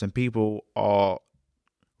of comments and people are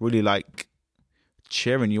really like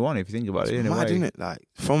cheering you on if you think about it. In a way, isn't it? Like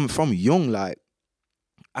from young, like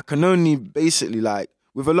I can only basically like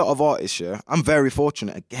with a lot of artists. Yeah, I'm very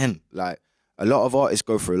fortunate. Again, like a lot of artists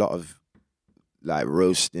go through a lot of like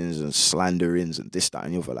roastings and slanderings and this, that,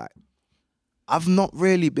 and the other. Like I've not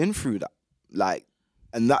really been through that. Like,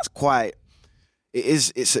 and that's quite.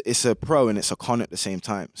 It's a pro and it's a con at the same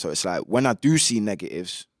time. So it's like when I do see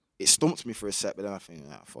negatives, it stumps me for a sec, but then I think,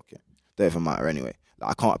 nah, fuck it. Don't even matter anyway.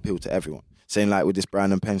 Like I can't appeal to everyone. Saying like with this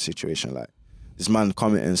Brandon Penn situation, like this man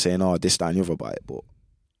commenting saying, oh, this, that, and the other about it, but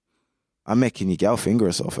I'm making your girl finger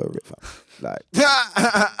herself over it, fam. Like,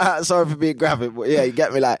 sorry for being graphic, but yeah, you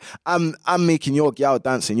get me. Like, I'm making your girl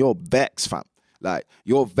dance and you're vexed, fam. Like,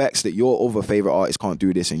 you're vexed that your other favorite artist can't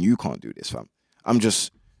do this and you can't do this, fam. I'm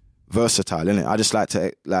just versatile, innit? I just like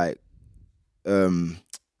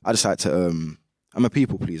to I'm a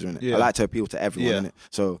people pleaser, innit? Yeah. I like to appeal to everyone, innit?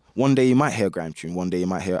 So one day you might hear a grime tune, one day you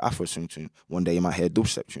might hear an Afro swing tune, one day you might hear a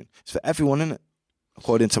dubstep tune. It's for everyone, innit?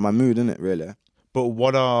 According to my mood, innit, really. But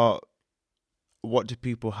what do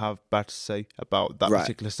people have bad to say about that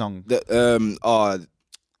particular song? What did I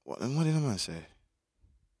man say?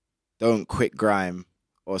 Don't quit grime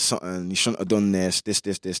or something. You shouldn't have done this.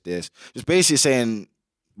 Just basically saying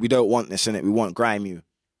we don't want this, innit? We want grime you.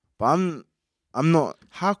 But I'm not.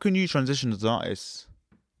 How can you transition as an artist?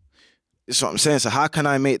 That's what I'm saying. So how can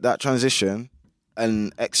I make that transition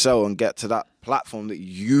and excel and get to that platform that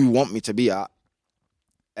you want me to be at?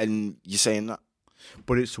 And you're saying that.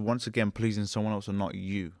 But it's once again pleasing someone else and not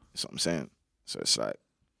you. That's what I'm saying. So it's like,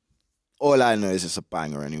 all I know is it's a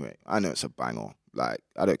banger anyway. I know it's a banger. Like,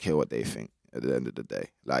 I don't care what they think at the end of the day.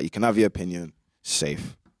 Like, you can have your opinion,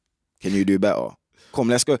 safe. Can you do better? Come,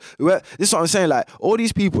 let's go. This is what I'm saying. Like, all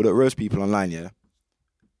these people that roast people online, yeah,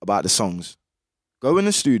 about the songs, go in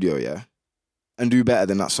the studio, yeah, and do better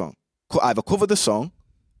than that song. Either cover the song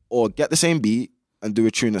or get the same beat and do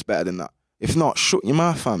a tune that's better than that. If not, shut your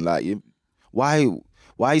mouth, fam. Like, why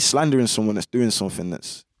are you slandering someone that's doing something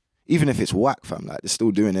that's, even if it's whack, fam, like, they're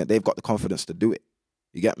still doing it. They've got the confidence to do it.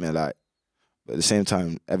 You get me? Like, but at the same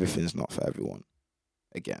time, everything's not for everyone.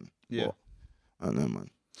 Again. Yeah. But, I don't know, man.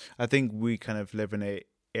 I think we kind of live in a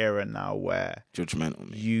era now where Judgmental,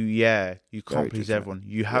 man. You can't please everyone.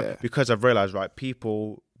 You have, because I've realized, right,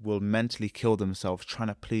 people will mentally kill themselves trying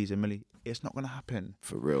to please a million. It's not going to happen.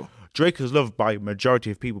 For real. Drake is loved by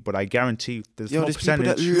majority of people, but I guarantee there's there's people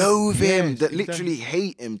that loathe him, that literally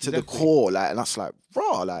hate him to the core. Like, and that's like,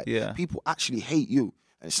 raw. Like, people actually hate you.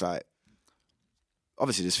 And it's like,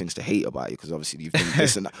 obviously there's things to hate about you because obviously you've done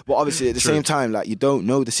this and that. But obviously at the same time, like, you don't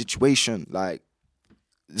know the situation. Like,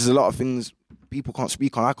 there's a lot of things people can't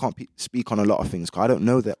speak on. I can't speak on a lot of things because I don't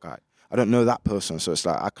know that guy. I don't know that person. So it's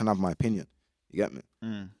like, I can have my opinion. You get me?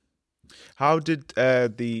 Mm. How did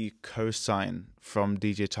the co-sign from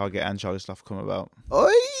DJ Target and Charlie Sloth come about?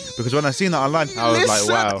 Oi! Because when I seen that online, I was like,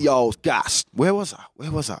 wow. Yo, gassed. Where was I?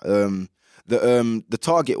 The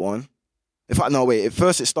Target one. In fact, no, wait. At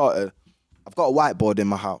first it started, I've got a whiteboard in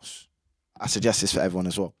my house. I suggest this for everyone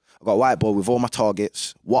as well. I've got a whiteboard with all my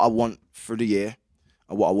targets, what I want for the year,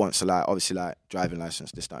 and what I want. So, like, obviously, like, driving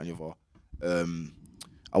license, this, that, and the other.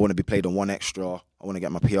 I want to be played on One Extra. I want to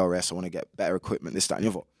get my PRS. I want to get better equipment, this, that, and the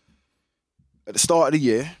other. At the start of the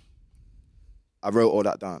year, I wrote all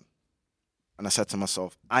that down. And I said to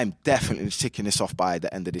myself, I'm definitely ticking this off by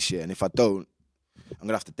the end of this year. And if I don't, I'm going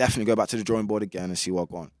to have to definitely go back to the drawing board again and see what I've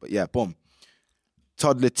got on. But yeah, boom.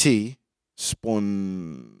 Toddler T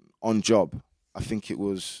spun On Job. I think it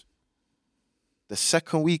was the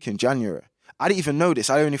second week in January. I didn't even know this.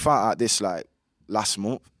 I only found out this like last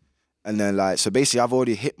month. And then like, so basically I've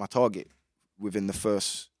already hit my target within the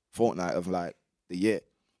first fortnight of like the year.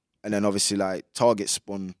 And then obviously like Target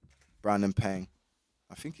spun Brandon Peng.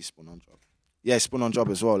 I think he spun On Job. Yeah, he spun On Job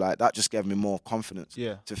as well. Like that just gave me more confidence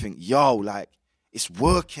to think, yo, like it's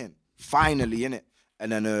working finally, innit?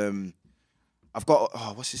 And then I've got,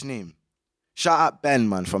 what's his name? Shout out Ben,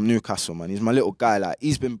 man, from Newcastle, man. He's my little guy. Like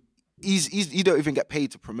he don't even get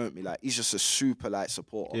paid to promote me. Like he's just a super like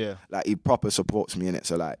supporter. Yeah. Like he proper supports me, innit?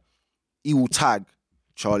 So like he will tag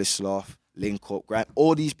Charlie Sloth, Link Up, Grant,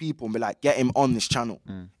 all these people and be like, get him on this channel.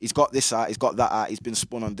 He's got this out, he's got that out, he's been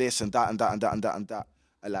spun on this and that and that and that and that and that.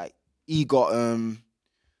 And like he got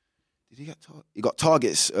did he get he got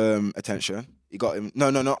Target's attention. He got him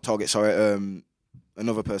not Target, sorry,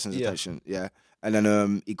 another person's attention. Yeah. And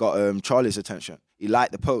then he got Charlie's attention. He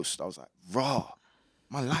liked the post. I was like, raw.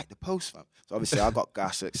 Man, like the post, fam. So obviously I got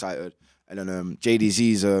gas excited. And then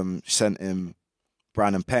JDZ's sent him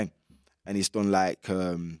Brandon Peng. And he's done like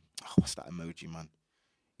what's that emoji, man?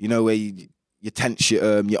 You know where you tense your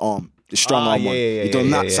arm, the strong arm one. He done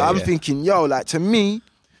that. So I'm thinking, yo, like to me,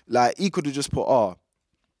 like he could have just put,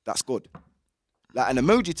 that's good. Like an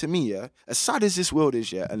emoji to me, as sad as this world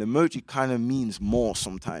is, an emoji kind of means more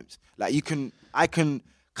sometimes. Like I can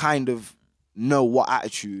kind of know what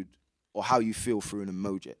attitude or how you feel through an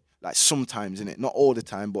emoji. Like sometimes, innit? Not all the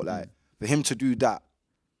time, but like for him to do that,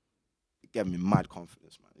 it gave me mad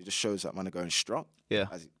confidence, man. It just shows that man are going strong. Yeah.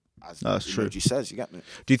 As that's the true. emoji says, you get me?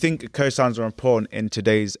 Do you think cosigns are important in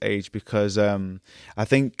today's age? Because I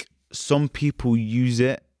think some people use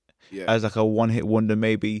it as like a one-hit wonder,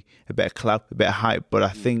 maybe a bit of clout, a bit of hype. But I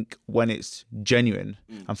think when it's genuine,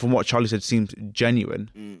 and from what Charlie said, seems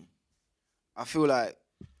genuine. I feel like,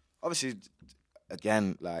 obviously,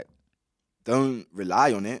 again, like, don't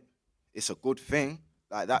rely on it. It's a good thing.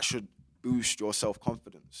 Like, that should boost your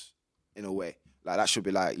self-confidence in a way. Like, that should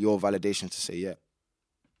be like your validation to say, yeah,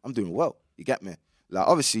 I'm doing well. You get me? Like,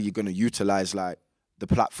 obviously, you're going to utilize, like, the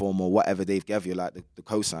platform or whatever they've given you, like, the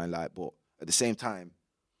cosign, like, but at the same time,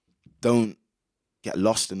 don't get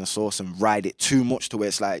lost in the sauce and ride it too much to where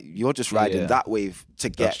it's like, you're just riding that wave to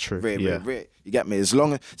get real. You get me? As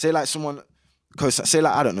long as, say, like, someone, say,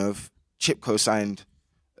 like, I don't know, if Chip co-signed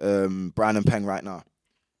Brandon Peng right now,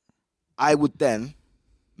 I would then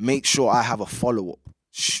make sure I have a follow-up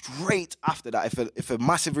straight after that. If a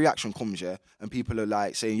massive reaction comes, and people are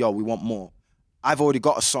like saying, yo, we want more, I've already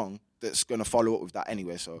got a song that's going to follow up with that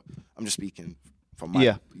anyway, so I'm just speaking from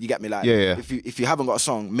my... You get me? Like, if you haven't got a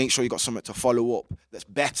song, make sure you got something to follow up that's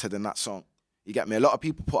better than that song. You get me? A lot of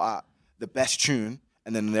people put out the best tune,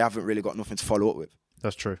 and then they haven't really got nothing to follow up with.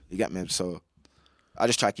 That's true. You get me? So I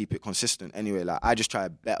just try to keep it consistent anyway. Like, I just try to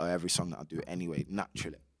better every song that I do anyway,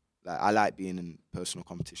 naturally. Like, I like being in personal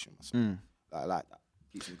competition myself. Like, I like that.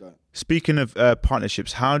 Keeps me going. Speaking of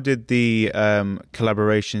partnerships, how did the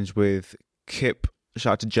collaborations with Kip,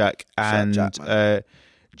 shout out to Jack, and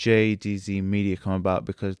JDZ Media come about?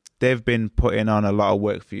 Because they've been putting on a lot of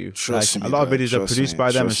work for you. Trust me, a lot of videos are produced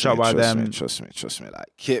by them and shot by them. Trust me. Like,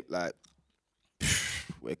 Kip, like,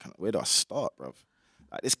 where do I start, bro?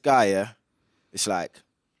 Like, this guy, it's like,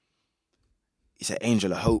 he's an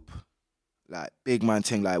angel of hope. Like, big man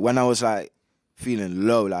thing. Like, when I was like feeling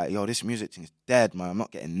low, like, yo, this music thing's dead, man. I'm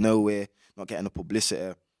not getting nowhere, not getting the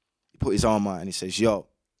publicity. He put his arm out and he says, yo,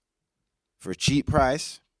 for a cheap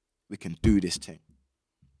price, we can do this thing.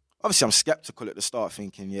 Obviously, I'm skeptical at the start,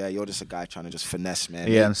 thinking, yeah, you're just a guy trying to just finesse,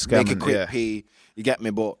 man. Yeah, and scamming, make a quick P. You get me?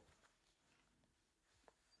 But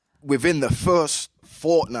within the first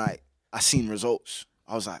fortnight, I seen results.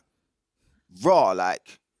 I was like, raw,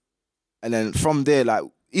 like, and then from there, like,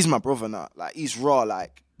 he's my brother now. Like, he's raw,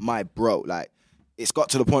 like, my bro. Like, it's got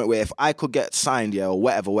to the point where if I could get signed, or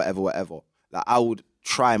whatever, like, I would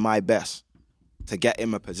try my best to get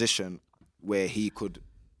him a position where he could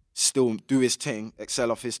still do his thing,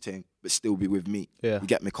 excel off his thing, but still be with me. Yeah. You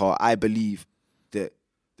get me, Carl? I believe that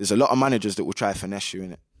there's a lot of managers that will try to finesse you,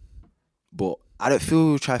 innit? But I don't feel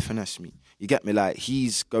he'll try to finesse me. You get me? Like,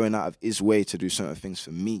 he's going out of his way to do certain things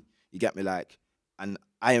for me. You get me? Like, and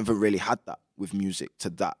I haven't really had that with music to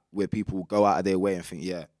that, where people will go out of their way and think,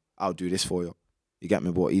 yeah, I'll do this for you. You get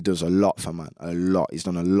me? But he does a lot for man, a lot. He's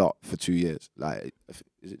done a lot for 2 years. Like,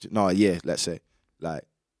 a year, let's say. Like,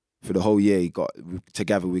 for the whole year,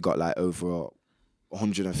 together we got like over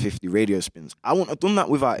 150 radio spins. I wouldn't have done that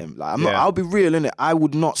without him. Like, I'll be real, innit? I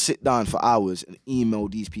would not sit down for hours and email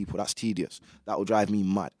these people. That's tedious. That will drive me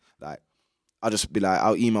mad. Like, I'll just be like,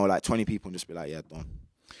 I'll email like 20 people and just be like, yeah, done.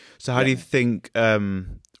 So how do you think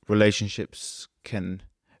relationships can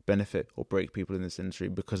benefit or break people in this industry?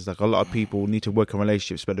 Because like a lot of people need to work on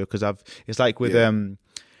relationships better. Because it's like with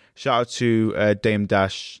shout out to Dame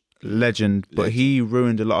Dash, legend, but he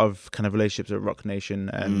ruined a lot of kind of relationships at Rock Nation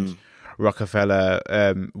and Rockefeller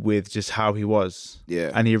with just how he was.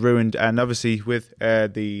 Yeah. And he ruined, and obviously with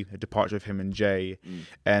the departure of him and Jay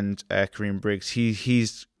and Kareem Briggs,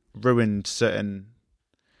 he's ruined certain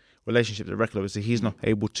relationships at record level. So he's not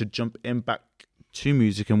able to jump in back to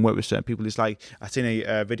music and work with certain people. It's like, I seen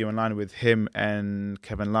a video online with him and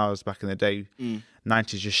Kevin Lyles back in the day,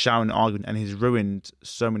 90s, just shouting and arguing, and he's ruined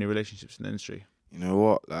so many relationships in the industry. You know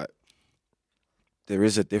what? Like, there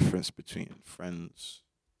is a difference between friends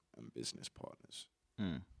and business partners.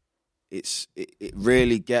 It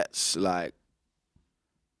really gets like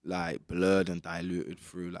blurred and diluted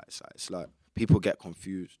through. Like, it's like people get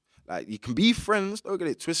confused. Like, you can be friends, don't get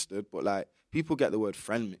it twisted, but like people get the word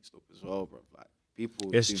friend mixed up as well, bro. Like,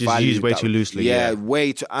 people it's just used way too loosely. Yeah,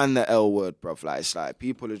 way too, and the L word, bro. Like, it's like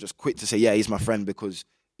people are just quick to say, yeah, he's my friend because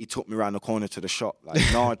he took me around the corner to the shop. Like,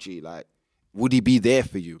 nah, G, like, would he be there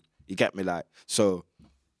for you? You get me? Like, so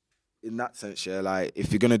in that sense, yeah, like,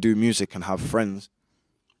 if you're gonna do music and have friends,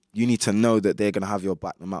 you need to know that they're gonna have your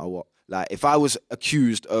back no matter what. Like, if I was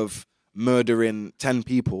accused of murdering 10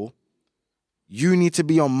 people, you need to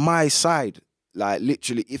be on my side. Like,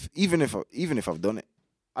 literally, even if I've done it,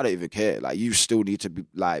 I don't even care. Like, you still need to be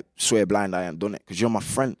like, swear blind I ain't done it because you're my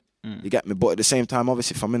friend. You get me? But at the same time,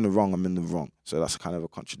 obviously, if I'm in the wrong, I'm in the wrong. So that's kind of a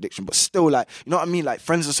contradiction. But still, like, you know what I mean? Like,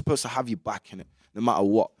 friends are supposed to have you back in it, no matter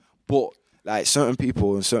what. But like, certain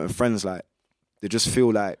people and certain friends, like, they just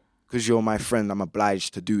feel like, because you're my friend, I'm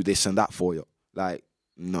obliged to do this and that for you. Like,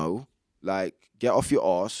 no. Like, get off your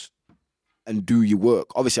arse and do your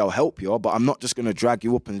work. Obviously, I'll help you, but I'm not just going to drag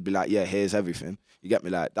you up and be like, yeah, here's everything. You get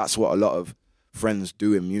me? Like, that's what a lot of friends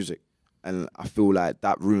do in music. And I feel like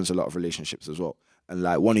that ruins a lot of relationships as well. And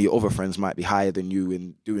like, one of your other friends might be higher than you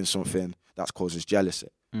in doing something that causes jealousy.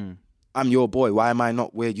 I'm your boy. Why am I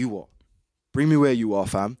not where you are? Bring me where you are,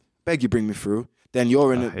 fam. Beg you, bring me through. Then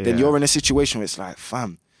you're in a situation where it's like,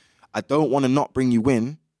 fam, I don't want to not bring you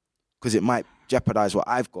in because it might jeopardize what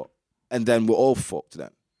I've got. And then we're all fucked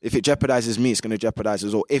then. If it jeopardizes me, it's going to jeopardize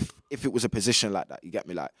us all. If it was a position like that, you get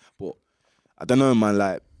me? Like, but I don't know, man.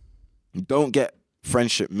 Like, don't get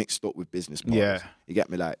friendship mixed up with business partners. Yeah. You get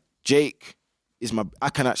me? Like, Jake is I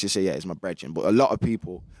can actually say, yeah, he's my brethren. But a lot of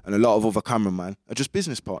people and a lot of other cameramen are just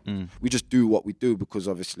business partners. We just do what we do because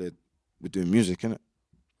obviously we're doing music, innit?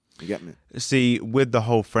 You get me? See, with the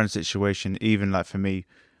whole friend situation, even like for me,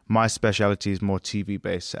 my speciality is more TV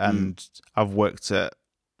based, and I've worked at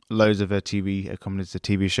loads of TV companies, the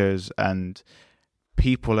TV shows, and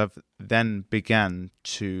people have then began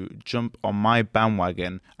to jump on my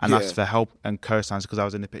bandwagon and ask for help and co-signs because I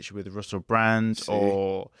was in the picture with Russell Brand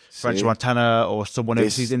or French Montana or someone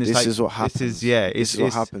else. This is what happens. This is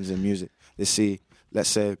what happens in music. You see, let's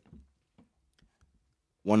say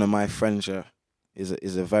one of my friends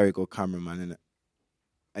is a very good cameraman, innit?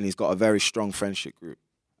 And he's got a very strong friendship group.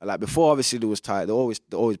 And like, before, obviously, there was tight. They always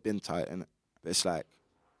been tight, innit? But it's like,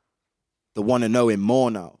 they want to know him more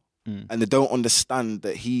now. And they don't understand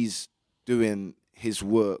that he's doing his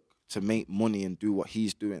work to make money and do what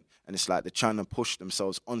he's doing. And it's like they're trying to push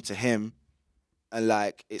themselves onto him, and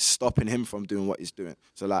like, it's stopping him from doing what he's doing.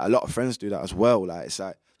 So like, a lot of friends do that as well. Like, it's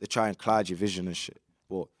like they try and cloud your vision and shit.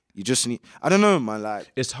 But you just need, I don't know, man,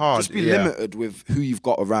 like, it's hard. Just be limited with who you've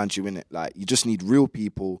got around you, innit? Like, you just need real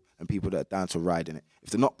people and people that are down to ride in it.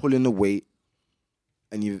 If they're not pulling the weight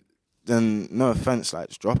and then no offense, like,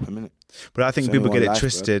 just drop them, innit? But I think people get it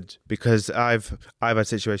twisted, because I've had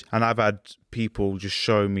situations and I've had people just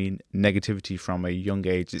show me negativity from a young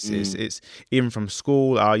age. It's even from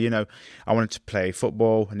school. You know, I wanted to play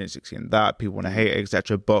football and it's in that people want to hate it,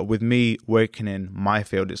 etc. But with me working in my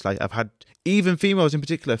field, it's like I've had, even females in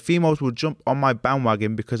particular, females will jump on my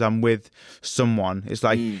bandwagon because I'm with someone. It's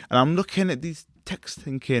like, and I'm looking at these texts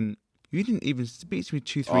thinking, you didn't even speak to me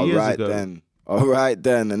 2-3 years ago. Then. All right,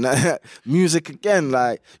 then. And music again,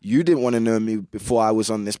 like, you didn't want to know me before I was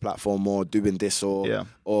on this platform or doing this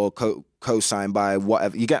or co-signed by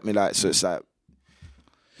whatever. You get me? Like, so it's like,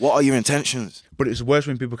 what are your intentions? But it's worse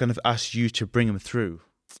when people kind of ask you to bring them through.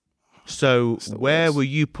 So where were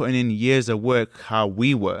you putting in years of work how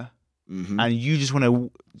we were, and you just want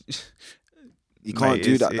to... You can't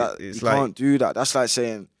do that. You can't do that. That's like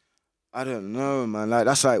saying, I don't know, man. Like,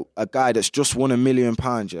 that's like a guy that's just won £1 million,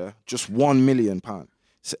 yeah? Just £1 million.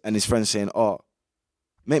 And his friend's saying, oh,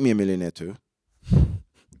 make me a millionaire too.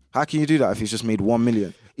 How can you do that if he's just made 1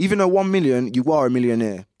 million? Even though 1 million, you are a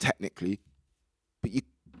millionaire, technically. But you,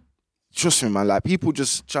 trust me, man, like, people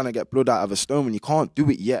just trying to get blood out of a stone when you can't do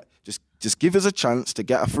it yet. Just give us a chance to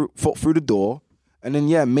get a foot through the door. And then,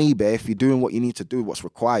 yeah, maybe if you're doing what you need to do, what's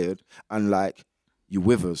required, and like, you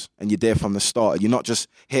with us and you're there from the start. You're not just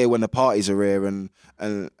here when the parties are here and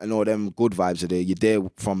all them good vibes are there. You're there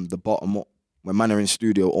from the bottom up. When man are in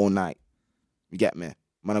studio all night. You get me?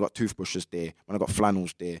 Man, I got toothbrushes there. Man, I got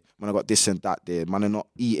flannels there. Man, I got this and that there. Man, are not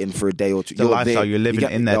eating for a day or two. The lifestyle, you're living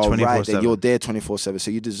in there 24/7. Right, you're there 24/7,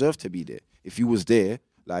 so you deserve to be there. If you was there,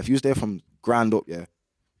 like if you was there from ground up, yeah,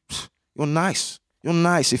 you're nice. You're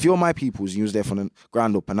nice. If you're my peoples and you was there from the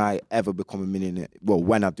ground up and I ever become a millionaire, well,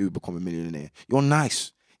 when I do become a millionaire, you're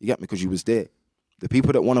nice. You get me? Because you was there. The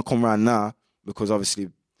people that want to come around now, because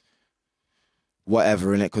obviously,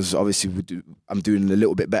 whatever in it, because obviously I'm doing a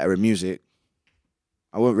little bit better in music,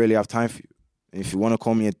 I won't really have time for you. And if you want to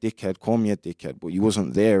call me a dickhead, call me a dickhead. But you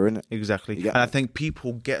wasn't there, innit? Exactly. And I think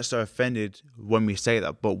people get so offended when we say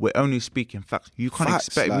that, but we're only speaking facts. You can't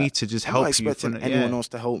expect me to just help you. I'm not expecting anyone else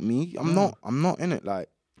to help me. I'm not in it. Like,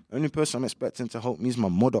 the only person I'm expecting to help me is my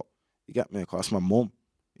mother. You get me? Because that's my mum.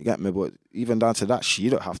 You get me? But even down to that, she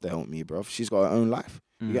don't have to help me, bro. She's got her own life.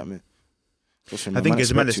 You get me? I think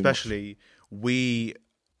as men especially, we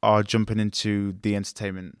are jumping into the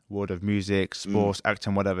entertainment world of music, sports,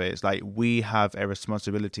 acting, whatever. It's like we have a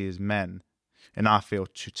responsibility as men in our field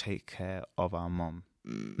to take care of our mum,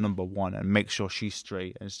 number one, and make sure she's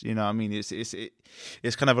straight. And, you know what I mean?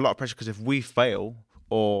 It's kind of a lot of pressure because if we fail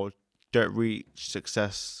or don't reach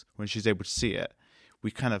success when she's able to see it, we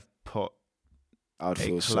kind of put I'd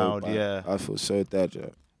feel so bad. I'd feel so dead, yeah.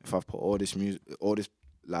 If I've put all this music, all this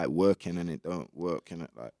like work in and it don't work in it,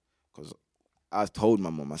 like, because I told my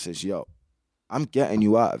mum, I says, yo, I'm getting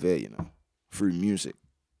you out of here, you know, through music.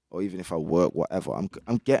 Or even if I work, whatever,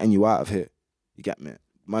 I'm getting you out of here. You get me?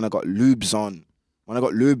 Man, I got lubes on.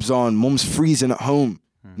 Mum's freezing at home.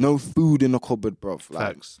 No food in the cupboard, bruv.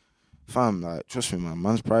 Like, Facts. Fam, like, trust me, man.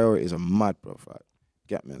 Man's priorities are mad, bruv. Like,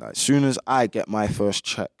 get me? Like, soon as I get my first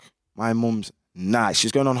check, my mum's nice.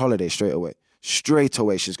 She's going on holiday straight away. Straight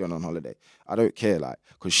away, she's going on holiday. I don't care, like,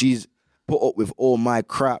 because she's put up with all my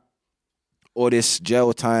crap. All this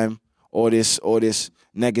jail time, all this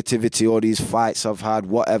negativity, all these fights I've had,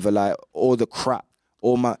 whatever, like, all the crap,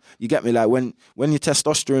 you get me? Like, when your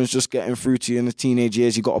testosterone's just getting through to you in the teenage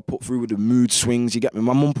years, you got to put through with the mood swings, you get me?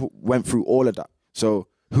 My mum went through all of that. So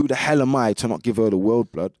who the hell am I to not give her the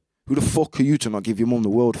world, blood? Who the fuck are you to not give your mum the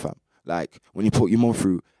world, fam? Like, when you put your mum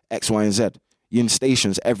through X, Y, and Z, you're in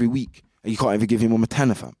stations every week, and you can't even give your mum a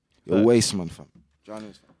tenner, fam. You're a waste man, fam.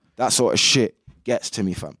 That sort of shit gets to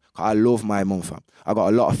me, fam. I love my mum, fam. I got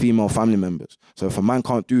a lot of female family members. So if a man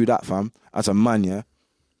can't do that, fam, as a man, yeah,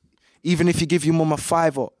 even if you give your mum a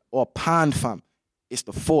 £5 or a £1, fam, it's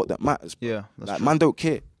the thought that matters. Bro. Yeah, that's like, true. Man don't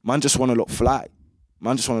care. Man just want to look fly.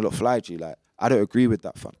 G. Like, I don't agree with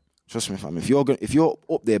that, fam. Trust me, fam. If you're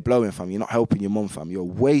up there blowing, fam, you're not helping your mum, fam. You're a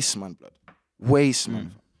waste man, blood. Waste man,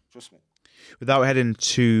 fam. Trust me. Without heading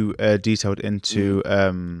too detailed into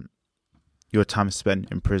your time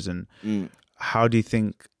spent in prison, how do you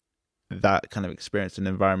think that kind of experience and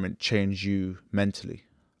environment changed you mentally?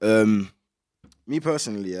 Me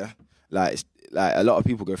personally, yeah, like a lot of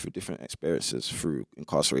people go through different experiences through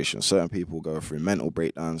incarceration. Certain people go through mental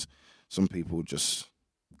breakdowns. Some people just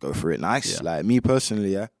go through it nice. Yeah. Like, me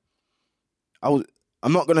personally, yeah, I'm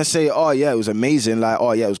not gonna say, oh yeah, it was amazing. Like,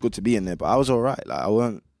 oh yeah, it was good to be in there, but I was alright. Like,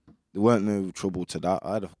 there weren't no trouble to that.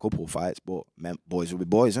 I had a couple of fights, but boys will be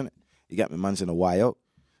boys, innit? You get me? Man's in a YO.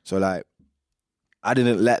 So, like, I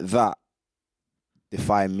didn't let that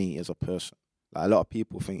define me as a person. Like, a lot of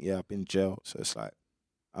people think, yeah, I've been in jail, so it's like,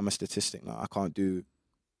 I'm a statistic now. I can't do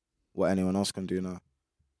what anyone else can do now.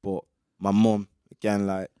 But my mum, again,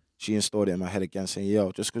 like, she installed it in my head again, saying,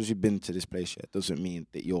 yo, just because you've been to this place yet doesn't mean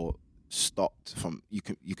that you're stopped from, you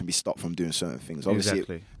can be stopped from doing certain things. Obviously,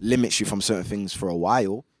 exactly. It limits you from certain things for a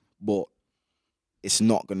while, but it's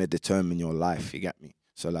not going to determine your life, you get me?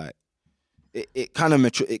 So, like, it kind of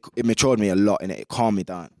it matured me a lot, and it calmed me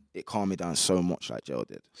down. It calmed me down so much, like jail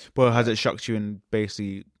did. But has it shocked you and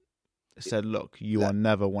basically said, look, you are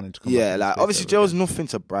never wanting to come back? Yeah, like, obviously jail's nothing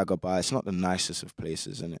to brag about. It's not the nicest of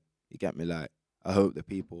places, innit? You get me? Like, I hope the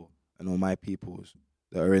people and all my peoples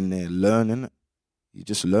that are in there learning it. You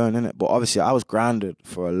just learn, innit? But obviously I was grounded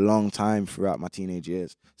for a long time throughout my teenage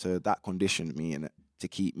years. So that conditioned me, innit, to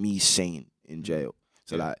keep me sane in jail.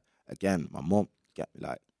 So, like, again, my mum, get me,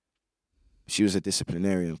 like, she was a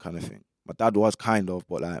disciplinarian kind of thing. My dad was kind of,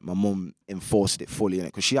 but like my mum enforced it fully in it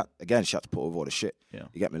because she had to put up with all the shit. Yeah.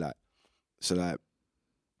 You get me? Like, so like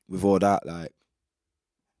with all that, like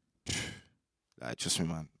trust me,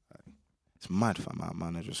 man. Like, it's mad, fam.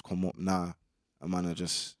 Man, I just come up now, and man, I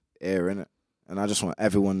just airing it, and I just want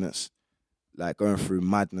everyone that's like going through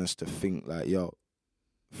madness to think like, yo,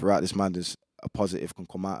 throughout this madness, a positive can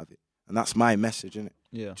come out of it, and that's my message, innit?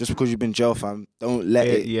 Yeah. Just because you've been jail, fam, don't let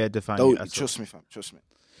it. Define. Don't trust me, fam. Trust me.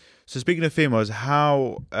 So speaking of females,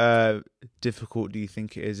 how difficult do you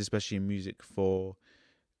think it is, especially in music, for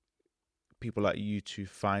people like you to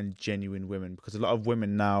find genuine women? Because a lot of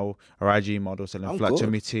women now are IG models selling flat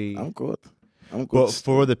tummy tea. I'm good. But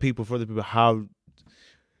for other people, how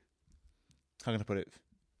can I put it?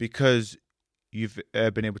 Because you've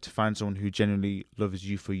been able to find someone who genuinely loves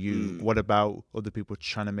you for you. What about other people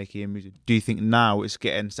trying to make it in music? Do you think now it's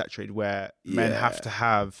getting saturated where men have to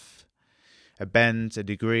have a Benz, a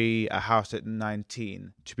degree, a house at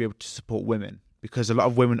 19 to be able to support women? Because a lot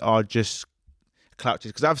of women are just clout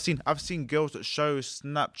chasers. Because I've seen girls that show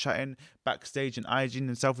Snapchatting backstage and IGing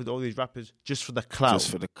themselves with all these rappers just for the clout.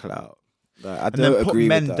 Just for the clout. Like, I and don't then put agree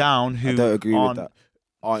men with that. down who I don't agree with that.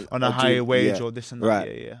 On a higher wage or this and that.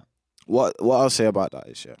 Right. Yeah. What I'll say about that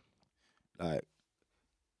is, like,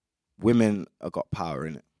 women have got power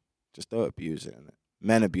in it. Just don't abuse it, innit?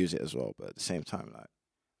 Men abuse it as well, but at the same time, like,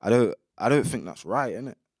 I don't think that's right,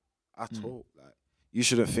 innit? At all. Like, you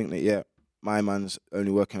shouldn't think that, my man's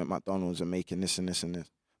only working at McDonald's and making this and this and this.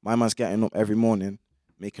 My man's getting up every morning,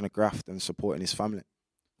 making a graft and supporting his family.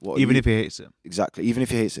 Even if he hates it. Exactly, even if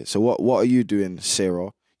he hates it. So what are you doing,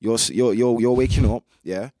 Sarah? You're waking up,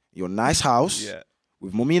 your nice house,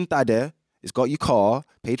 with mummy and dad there. It's got your car,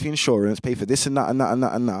 paid for insurance, paid for this and that and that and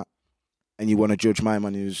that and that. And you want to judge my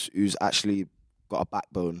man who's actually got a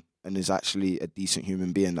backbone and is actually a decent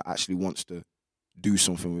human being that actually wants to do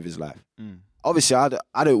something with his life. Obviously,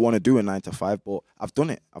 I don't want to do a 9 to 5, but I've done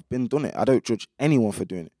it. I've been done it. I don't judge anyone for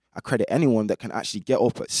doing it. I credit anyone that can actually get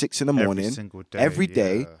up at 6 a.m. every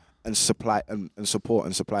day and supply and support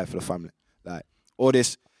and supply for the family. Like, all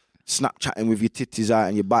this Snapchatting with your titties out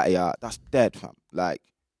and your body out, that's dead, fam. Like,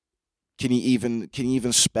 can you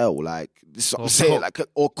even spell? Like, this is what I'm saying. Like,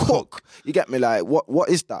 or cook. You get me? Like, what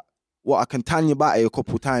is that? What, I can tan your body a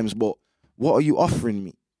couple times, but what are you offering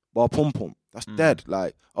me? Bar pum pum. That's dead.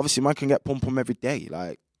 Like, obviously, man can get pum pum every day.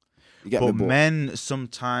 Like, you get me? But men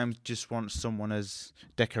sometimes just want someone as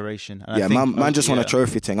decoration. And man just want a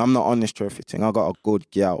trophy thing. I'm not on this trophy thing. I got a good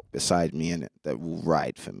gal beside me in it that will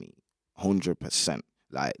ride for me, 100%.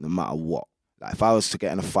 Like, no matter what. Like, if I was to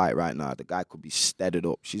get in a fight right now, the guy could be steadied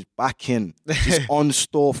up. She's back in. She's on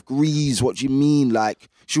stuff, grease. What do you mean? Like,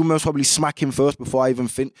 she'll most probably smack him first before I even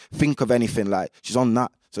think of anything. Like, she's on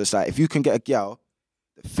that. So it's like, if you can get a gal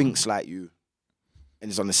that thinks like you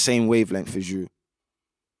and is on the same wavelength as you,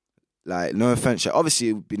 like, no offense. Obviously,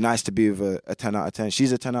 it would be nice to be with a 10 out of 10.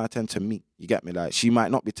 She's a 10 out of 10 to me. You get me? Like, she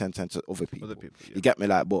might not be 10 to other people. You get me?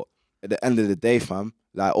 Like, but at the end of the day, fam,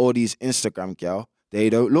 like, all these Instagram gal, they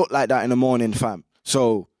don't look like that in the morning, fam.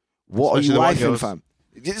 So, what especially are you wifing, fam?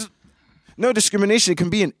 No discrimination. It can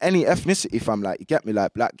be in any ethnicity, fam. Like, you get me?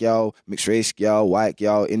 Like, black girl, mixed race girl, white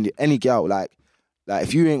girl, any girl. Like,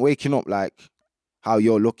 if you ain't waking up like how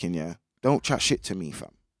you're looking, don't chat shit to me,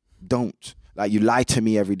 fam. Don't. Like, you lie to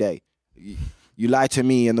me every day. You lie to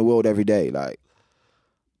me in the world every day. Like,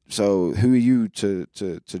 so who are you to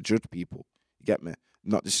judge people? You get me?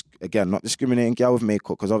 Not discriminating gal with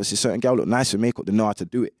makeup, because obviously certain gal look nice with makeup, they know how to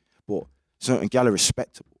do it. But certain gal are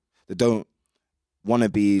respectable. They don't want to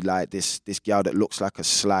be like this gal that looks like a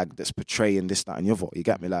slag that's portraying this, that, and the other. You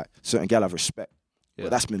get me? Like, certain gal have respect. Yeah. But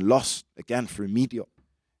that's been lost, again, through media.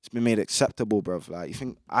 It's been made acceptable, bruv. Like, you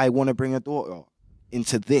think I want to bring a daughter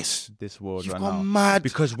into this world? You've right gone now. Mad.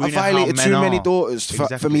 Because we I violated too many daughters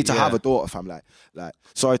for me to have a daughter, fam. Like,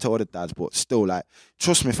 sorry to all the dads, but still, like,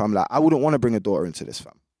 trust me, fam. Like, I wouldn't want to bring a daughter into this,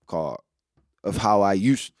 fam, because of how I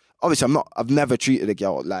used. Obviously, I've never treated a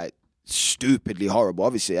girl like stupidly horrible.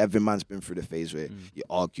 Obviously, every man's been through the phase where you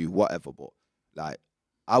argue, whatever. But like,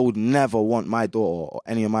 I would never want my daughter or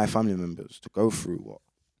any of my family members to go through what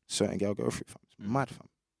certain girl go through, fam. It's mad, fam.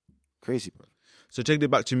 Crazy, bro. So taking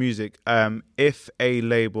it back to music, if a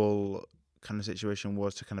label kind of situation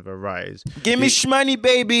was to kind of arise, give me shmoney,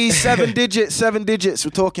 baby, 7 digits, we're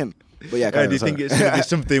talking. But yeah, do you think it's going to be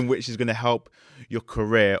something which is going to help your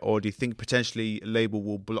career, or do you think potentially a label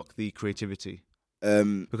will block the creativity?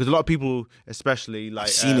 Because a lot of people, especially like I've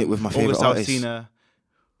seen it with my favorite artists,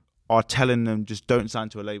 are telling them just don't sign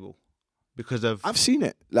to a label because of. I've seen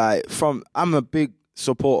it. Like, I'm a big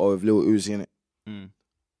supporter of Lil Uzi, innit?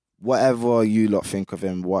 whatever you lot think of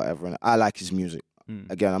him, whatever. And I like his music.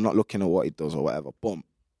 Again, I'm not looking at what he does or whatever. Boom.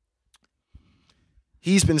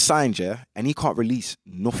 He's been signed, yeah, and he can't release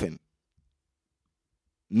nothing.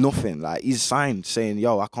 Nothing. Like, he's signed saying,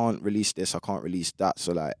 yo, I can't release this, I can't release that.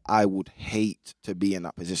 So, like, I would hate to be in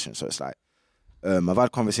that position. So it's like, I've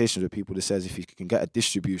had conversations with people that says if you can get a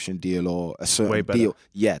distribution deal or a certain deal,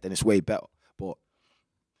 yeah, then it's way better. But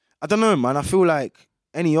I don't know, man. I feel like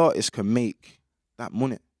any artist can make that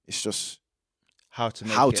money. It's just how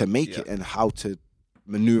to make it and how to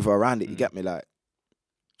maneuver around it. You get me? Like,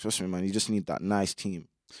 trust me, man. You just need that nice team.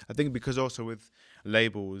 I think because also with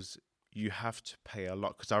labels, you have to pay a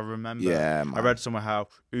lot. Because I remember, I read somewhere how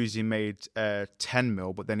Uzi made 10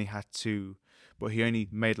 mil, but then he only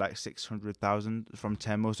made like 600,000 from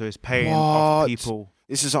 10 mil. So he's paying off people.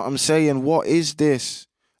 This is what I'm saying. What is this?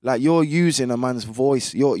 Like, you're using a man's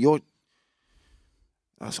voice.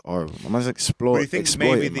 That's horrible. A man's But you think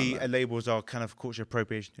maybe the labels are kind of culture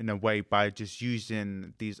appropriation in a way by just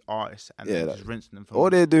using these artists and just rinsing them?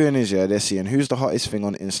 All they're doing is, they're seeing who's the hottest thing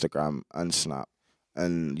on Instagram and Snap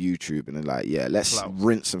and YouTube, and they're like, let's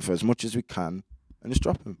rinse them for as much as we can and just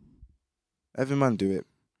drop them. Every man do it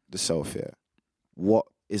themselves here. What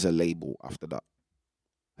is a label after that?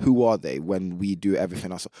 Who are they when we do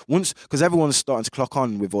everything ourselves? Because everyone's starting to clock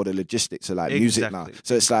on with all the logistics of like music now.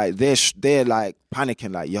 So it's like they're like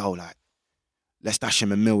panicking, like, yo, like, let's dash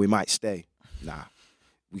him a mil, we might stay. Nah,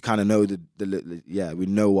 we kind of know we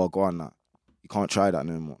know what's going on now. You can't try that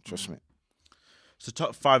no more. Trust me. So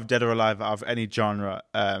top 5 dead or alive out of any genre.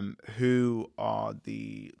 Who are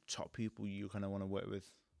the top people you kind of want to work with,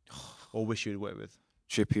 or wish you would work with?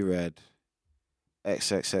 Trippie Redd,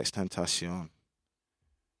 XXX Tentacion.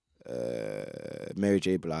 Mary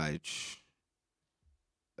J. Blige,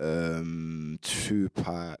 Tupac.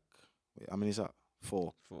 Wait, how many is that?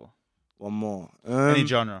 4. One more. Any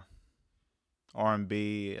genre,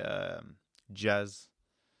 R&B, jazz.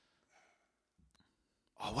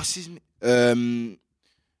 Oh, what's his name?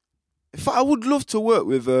 If I would love to work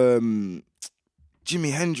with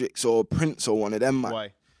Jimi Hendrix or Prince or one of them, man.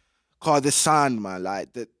 Why? Cause the sound, man.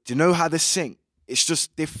 Like, do you know how they sing? It's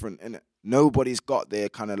just different, innit? Nobody's got their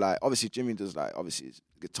kind of like, obviously Jimmy does like, obviously his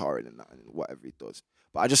guitar and that and whatever he does.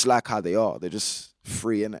 But I just like how they are. They're just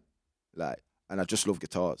free, innit? Like, and I just love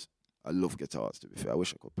guitars. I love guitars, to be fair. I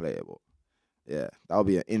wish I could play it, but yeah, that would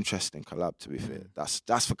be an interesting collab, to be fair.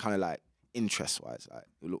 That's for kind of like interest-wise. Like,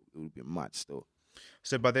 it would be mad still.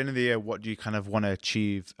 So by the end of the year, what do you kind of want to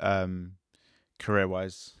achieve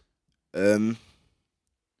career-wise? I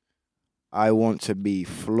want to be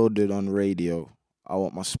flooded on radio. I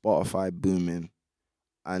want my Spotify booming,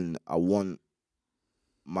 and I want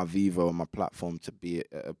my Vivo, my platform, to be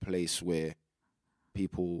at a place where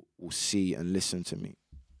people will see and listen to me,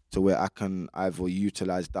 to where I can either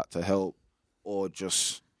utilize that to help or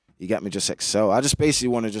just, you get me, just excel. I just basically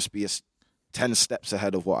want to just be 10 steps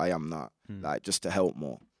ahead of what I am now, like just to help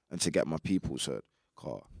more and to get my people's heard.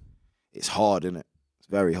 It's hard, innit? It's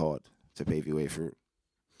very hard to pave your way through.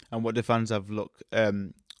 And what do fans have to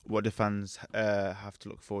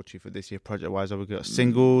look forward to for this year project-wise? Have we got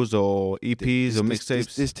singles or EPs or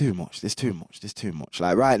mixtapes? There's too much.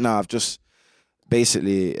 Like right now, I've just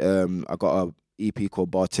basically, I got a EP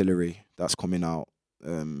called Bartillery that's coming out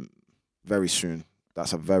very soon.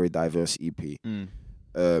 That's a very diverse EP.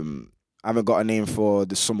 I haven't got a name for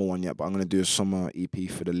the summer one yet, but I'm going to do a summer EP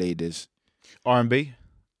for the ladies. R&B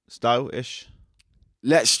style-ish?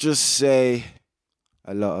 Let's just say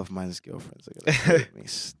a lot of man's girlfriends are going to hate me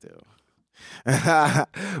still.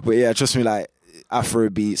 But yeah, trust me, like Afro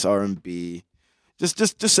beats, R&B,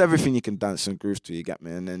 just everything you can dance and groove to, you get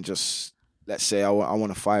me? And then just, let's say I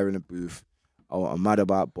want a fire in the booth. I want a mad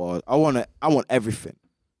about bars. I want everything.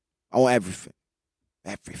 I want everything.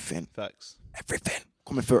 Everything. Facts. Everything.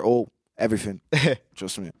 Coming for it all. Everything.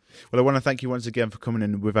 Trust me. Well, I want to thank you once again for coming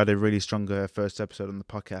in. We've had a really strong first episode on the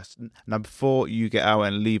podcast. Now, before you get out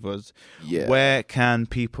and leave us, where can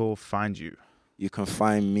people find you? You can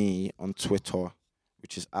find me on Twitter,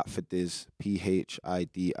 which is @Phidizz,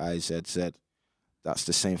 PHIDIZZ. That's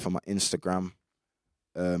the same for my Instagram.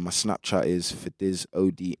 My Snapchat is Phidizz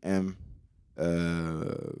ODM.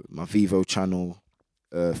 My Vivo channel,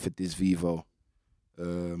 Phidizz Vivo.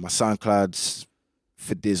 My SoundCloud's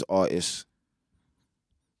Phidizz Artist.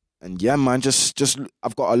 And yeah, man, just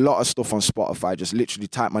I've got a lot of stuff on Spotify. Just literally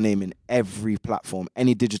type my name in every platform,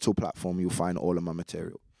 any digital platform, you'll find all of my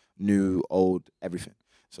material. New, old, everything.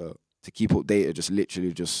 So to keep updated, just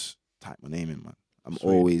literally just type my name in, man. I'm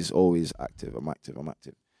always active. I'm active.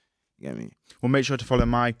 You get me? Well, make sure to follow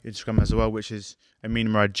my Instagram as well, which is Amin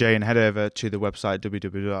Murad J, and head over to the website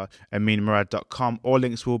www.aminmurad.com. All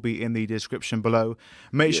links will be in the description below.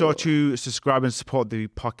 Make sure to subscribe and support the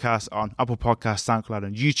podcast on Apple Podcasts, SoundCloud,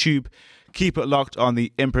 and YouTube. Keep it locked on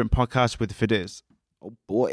the Imprint Podcast with Phidizz. Oh boy.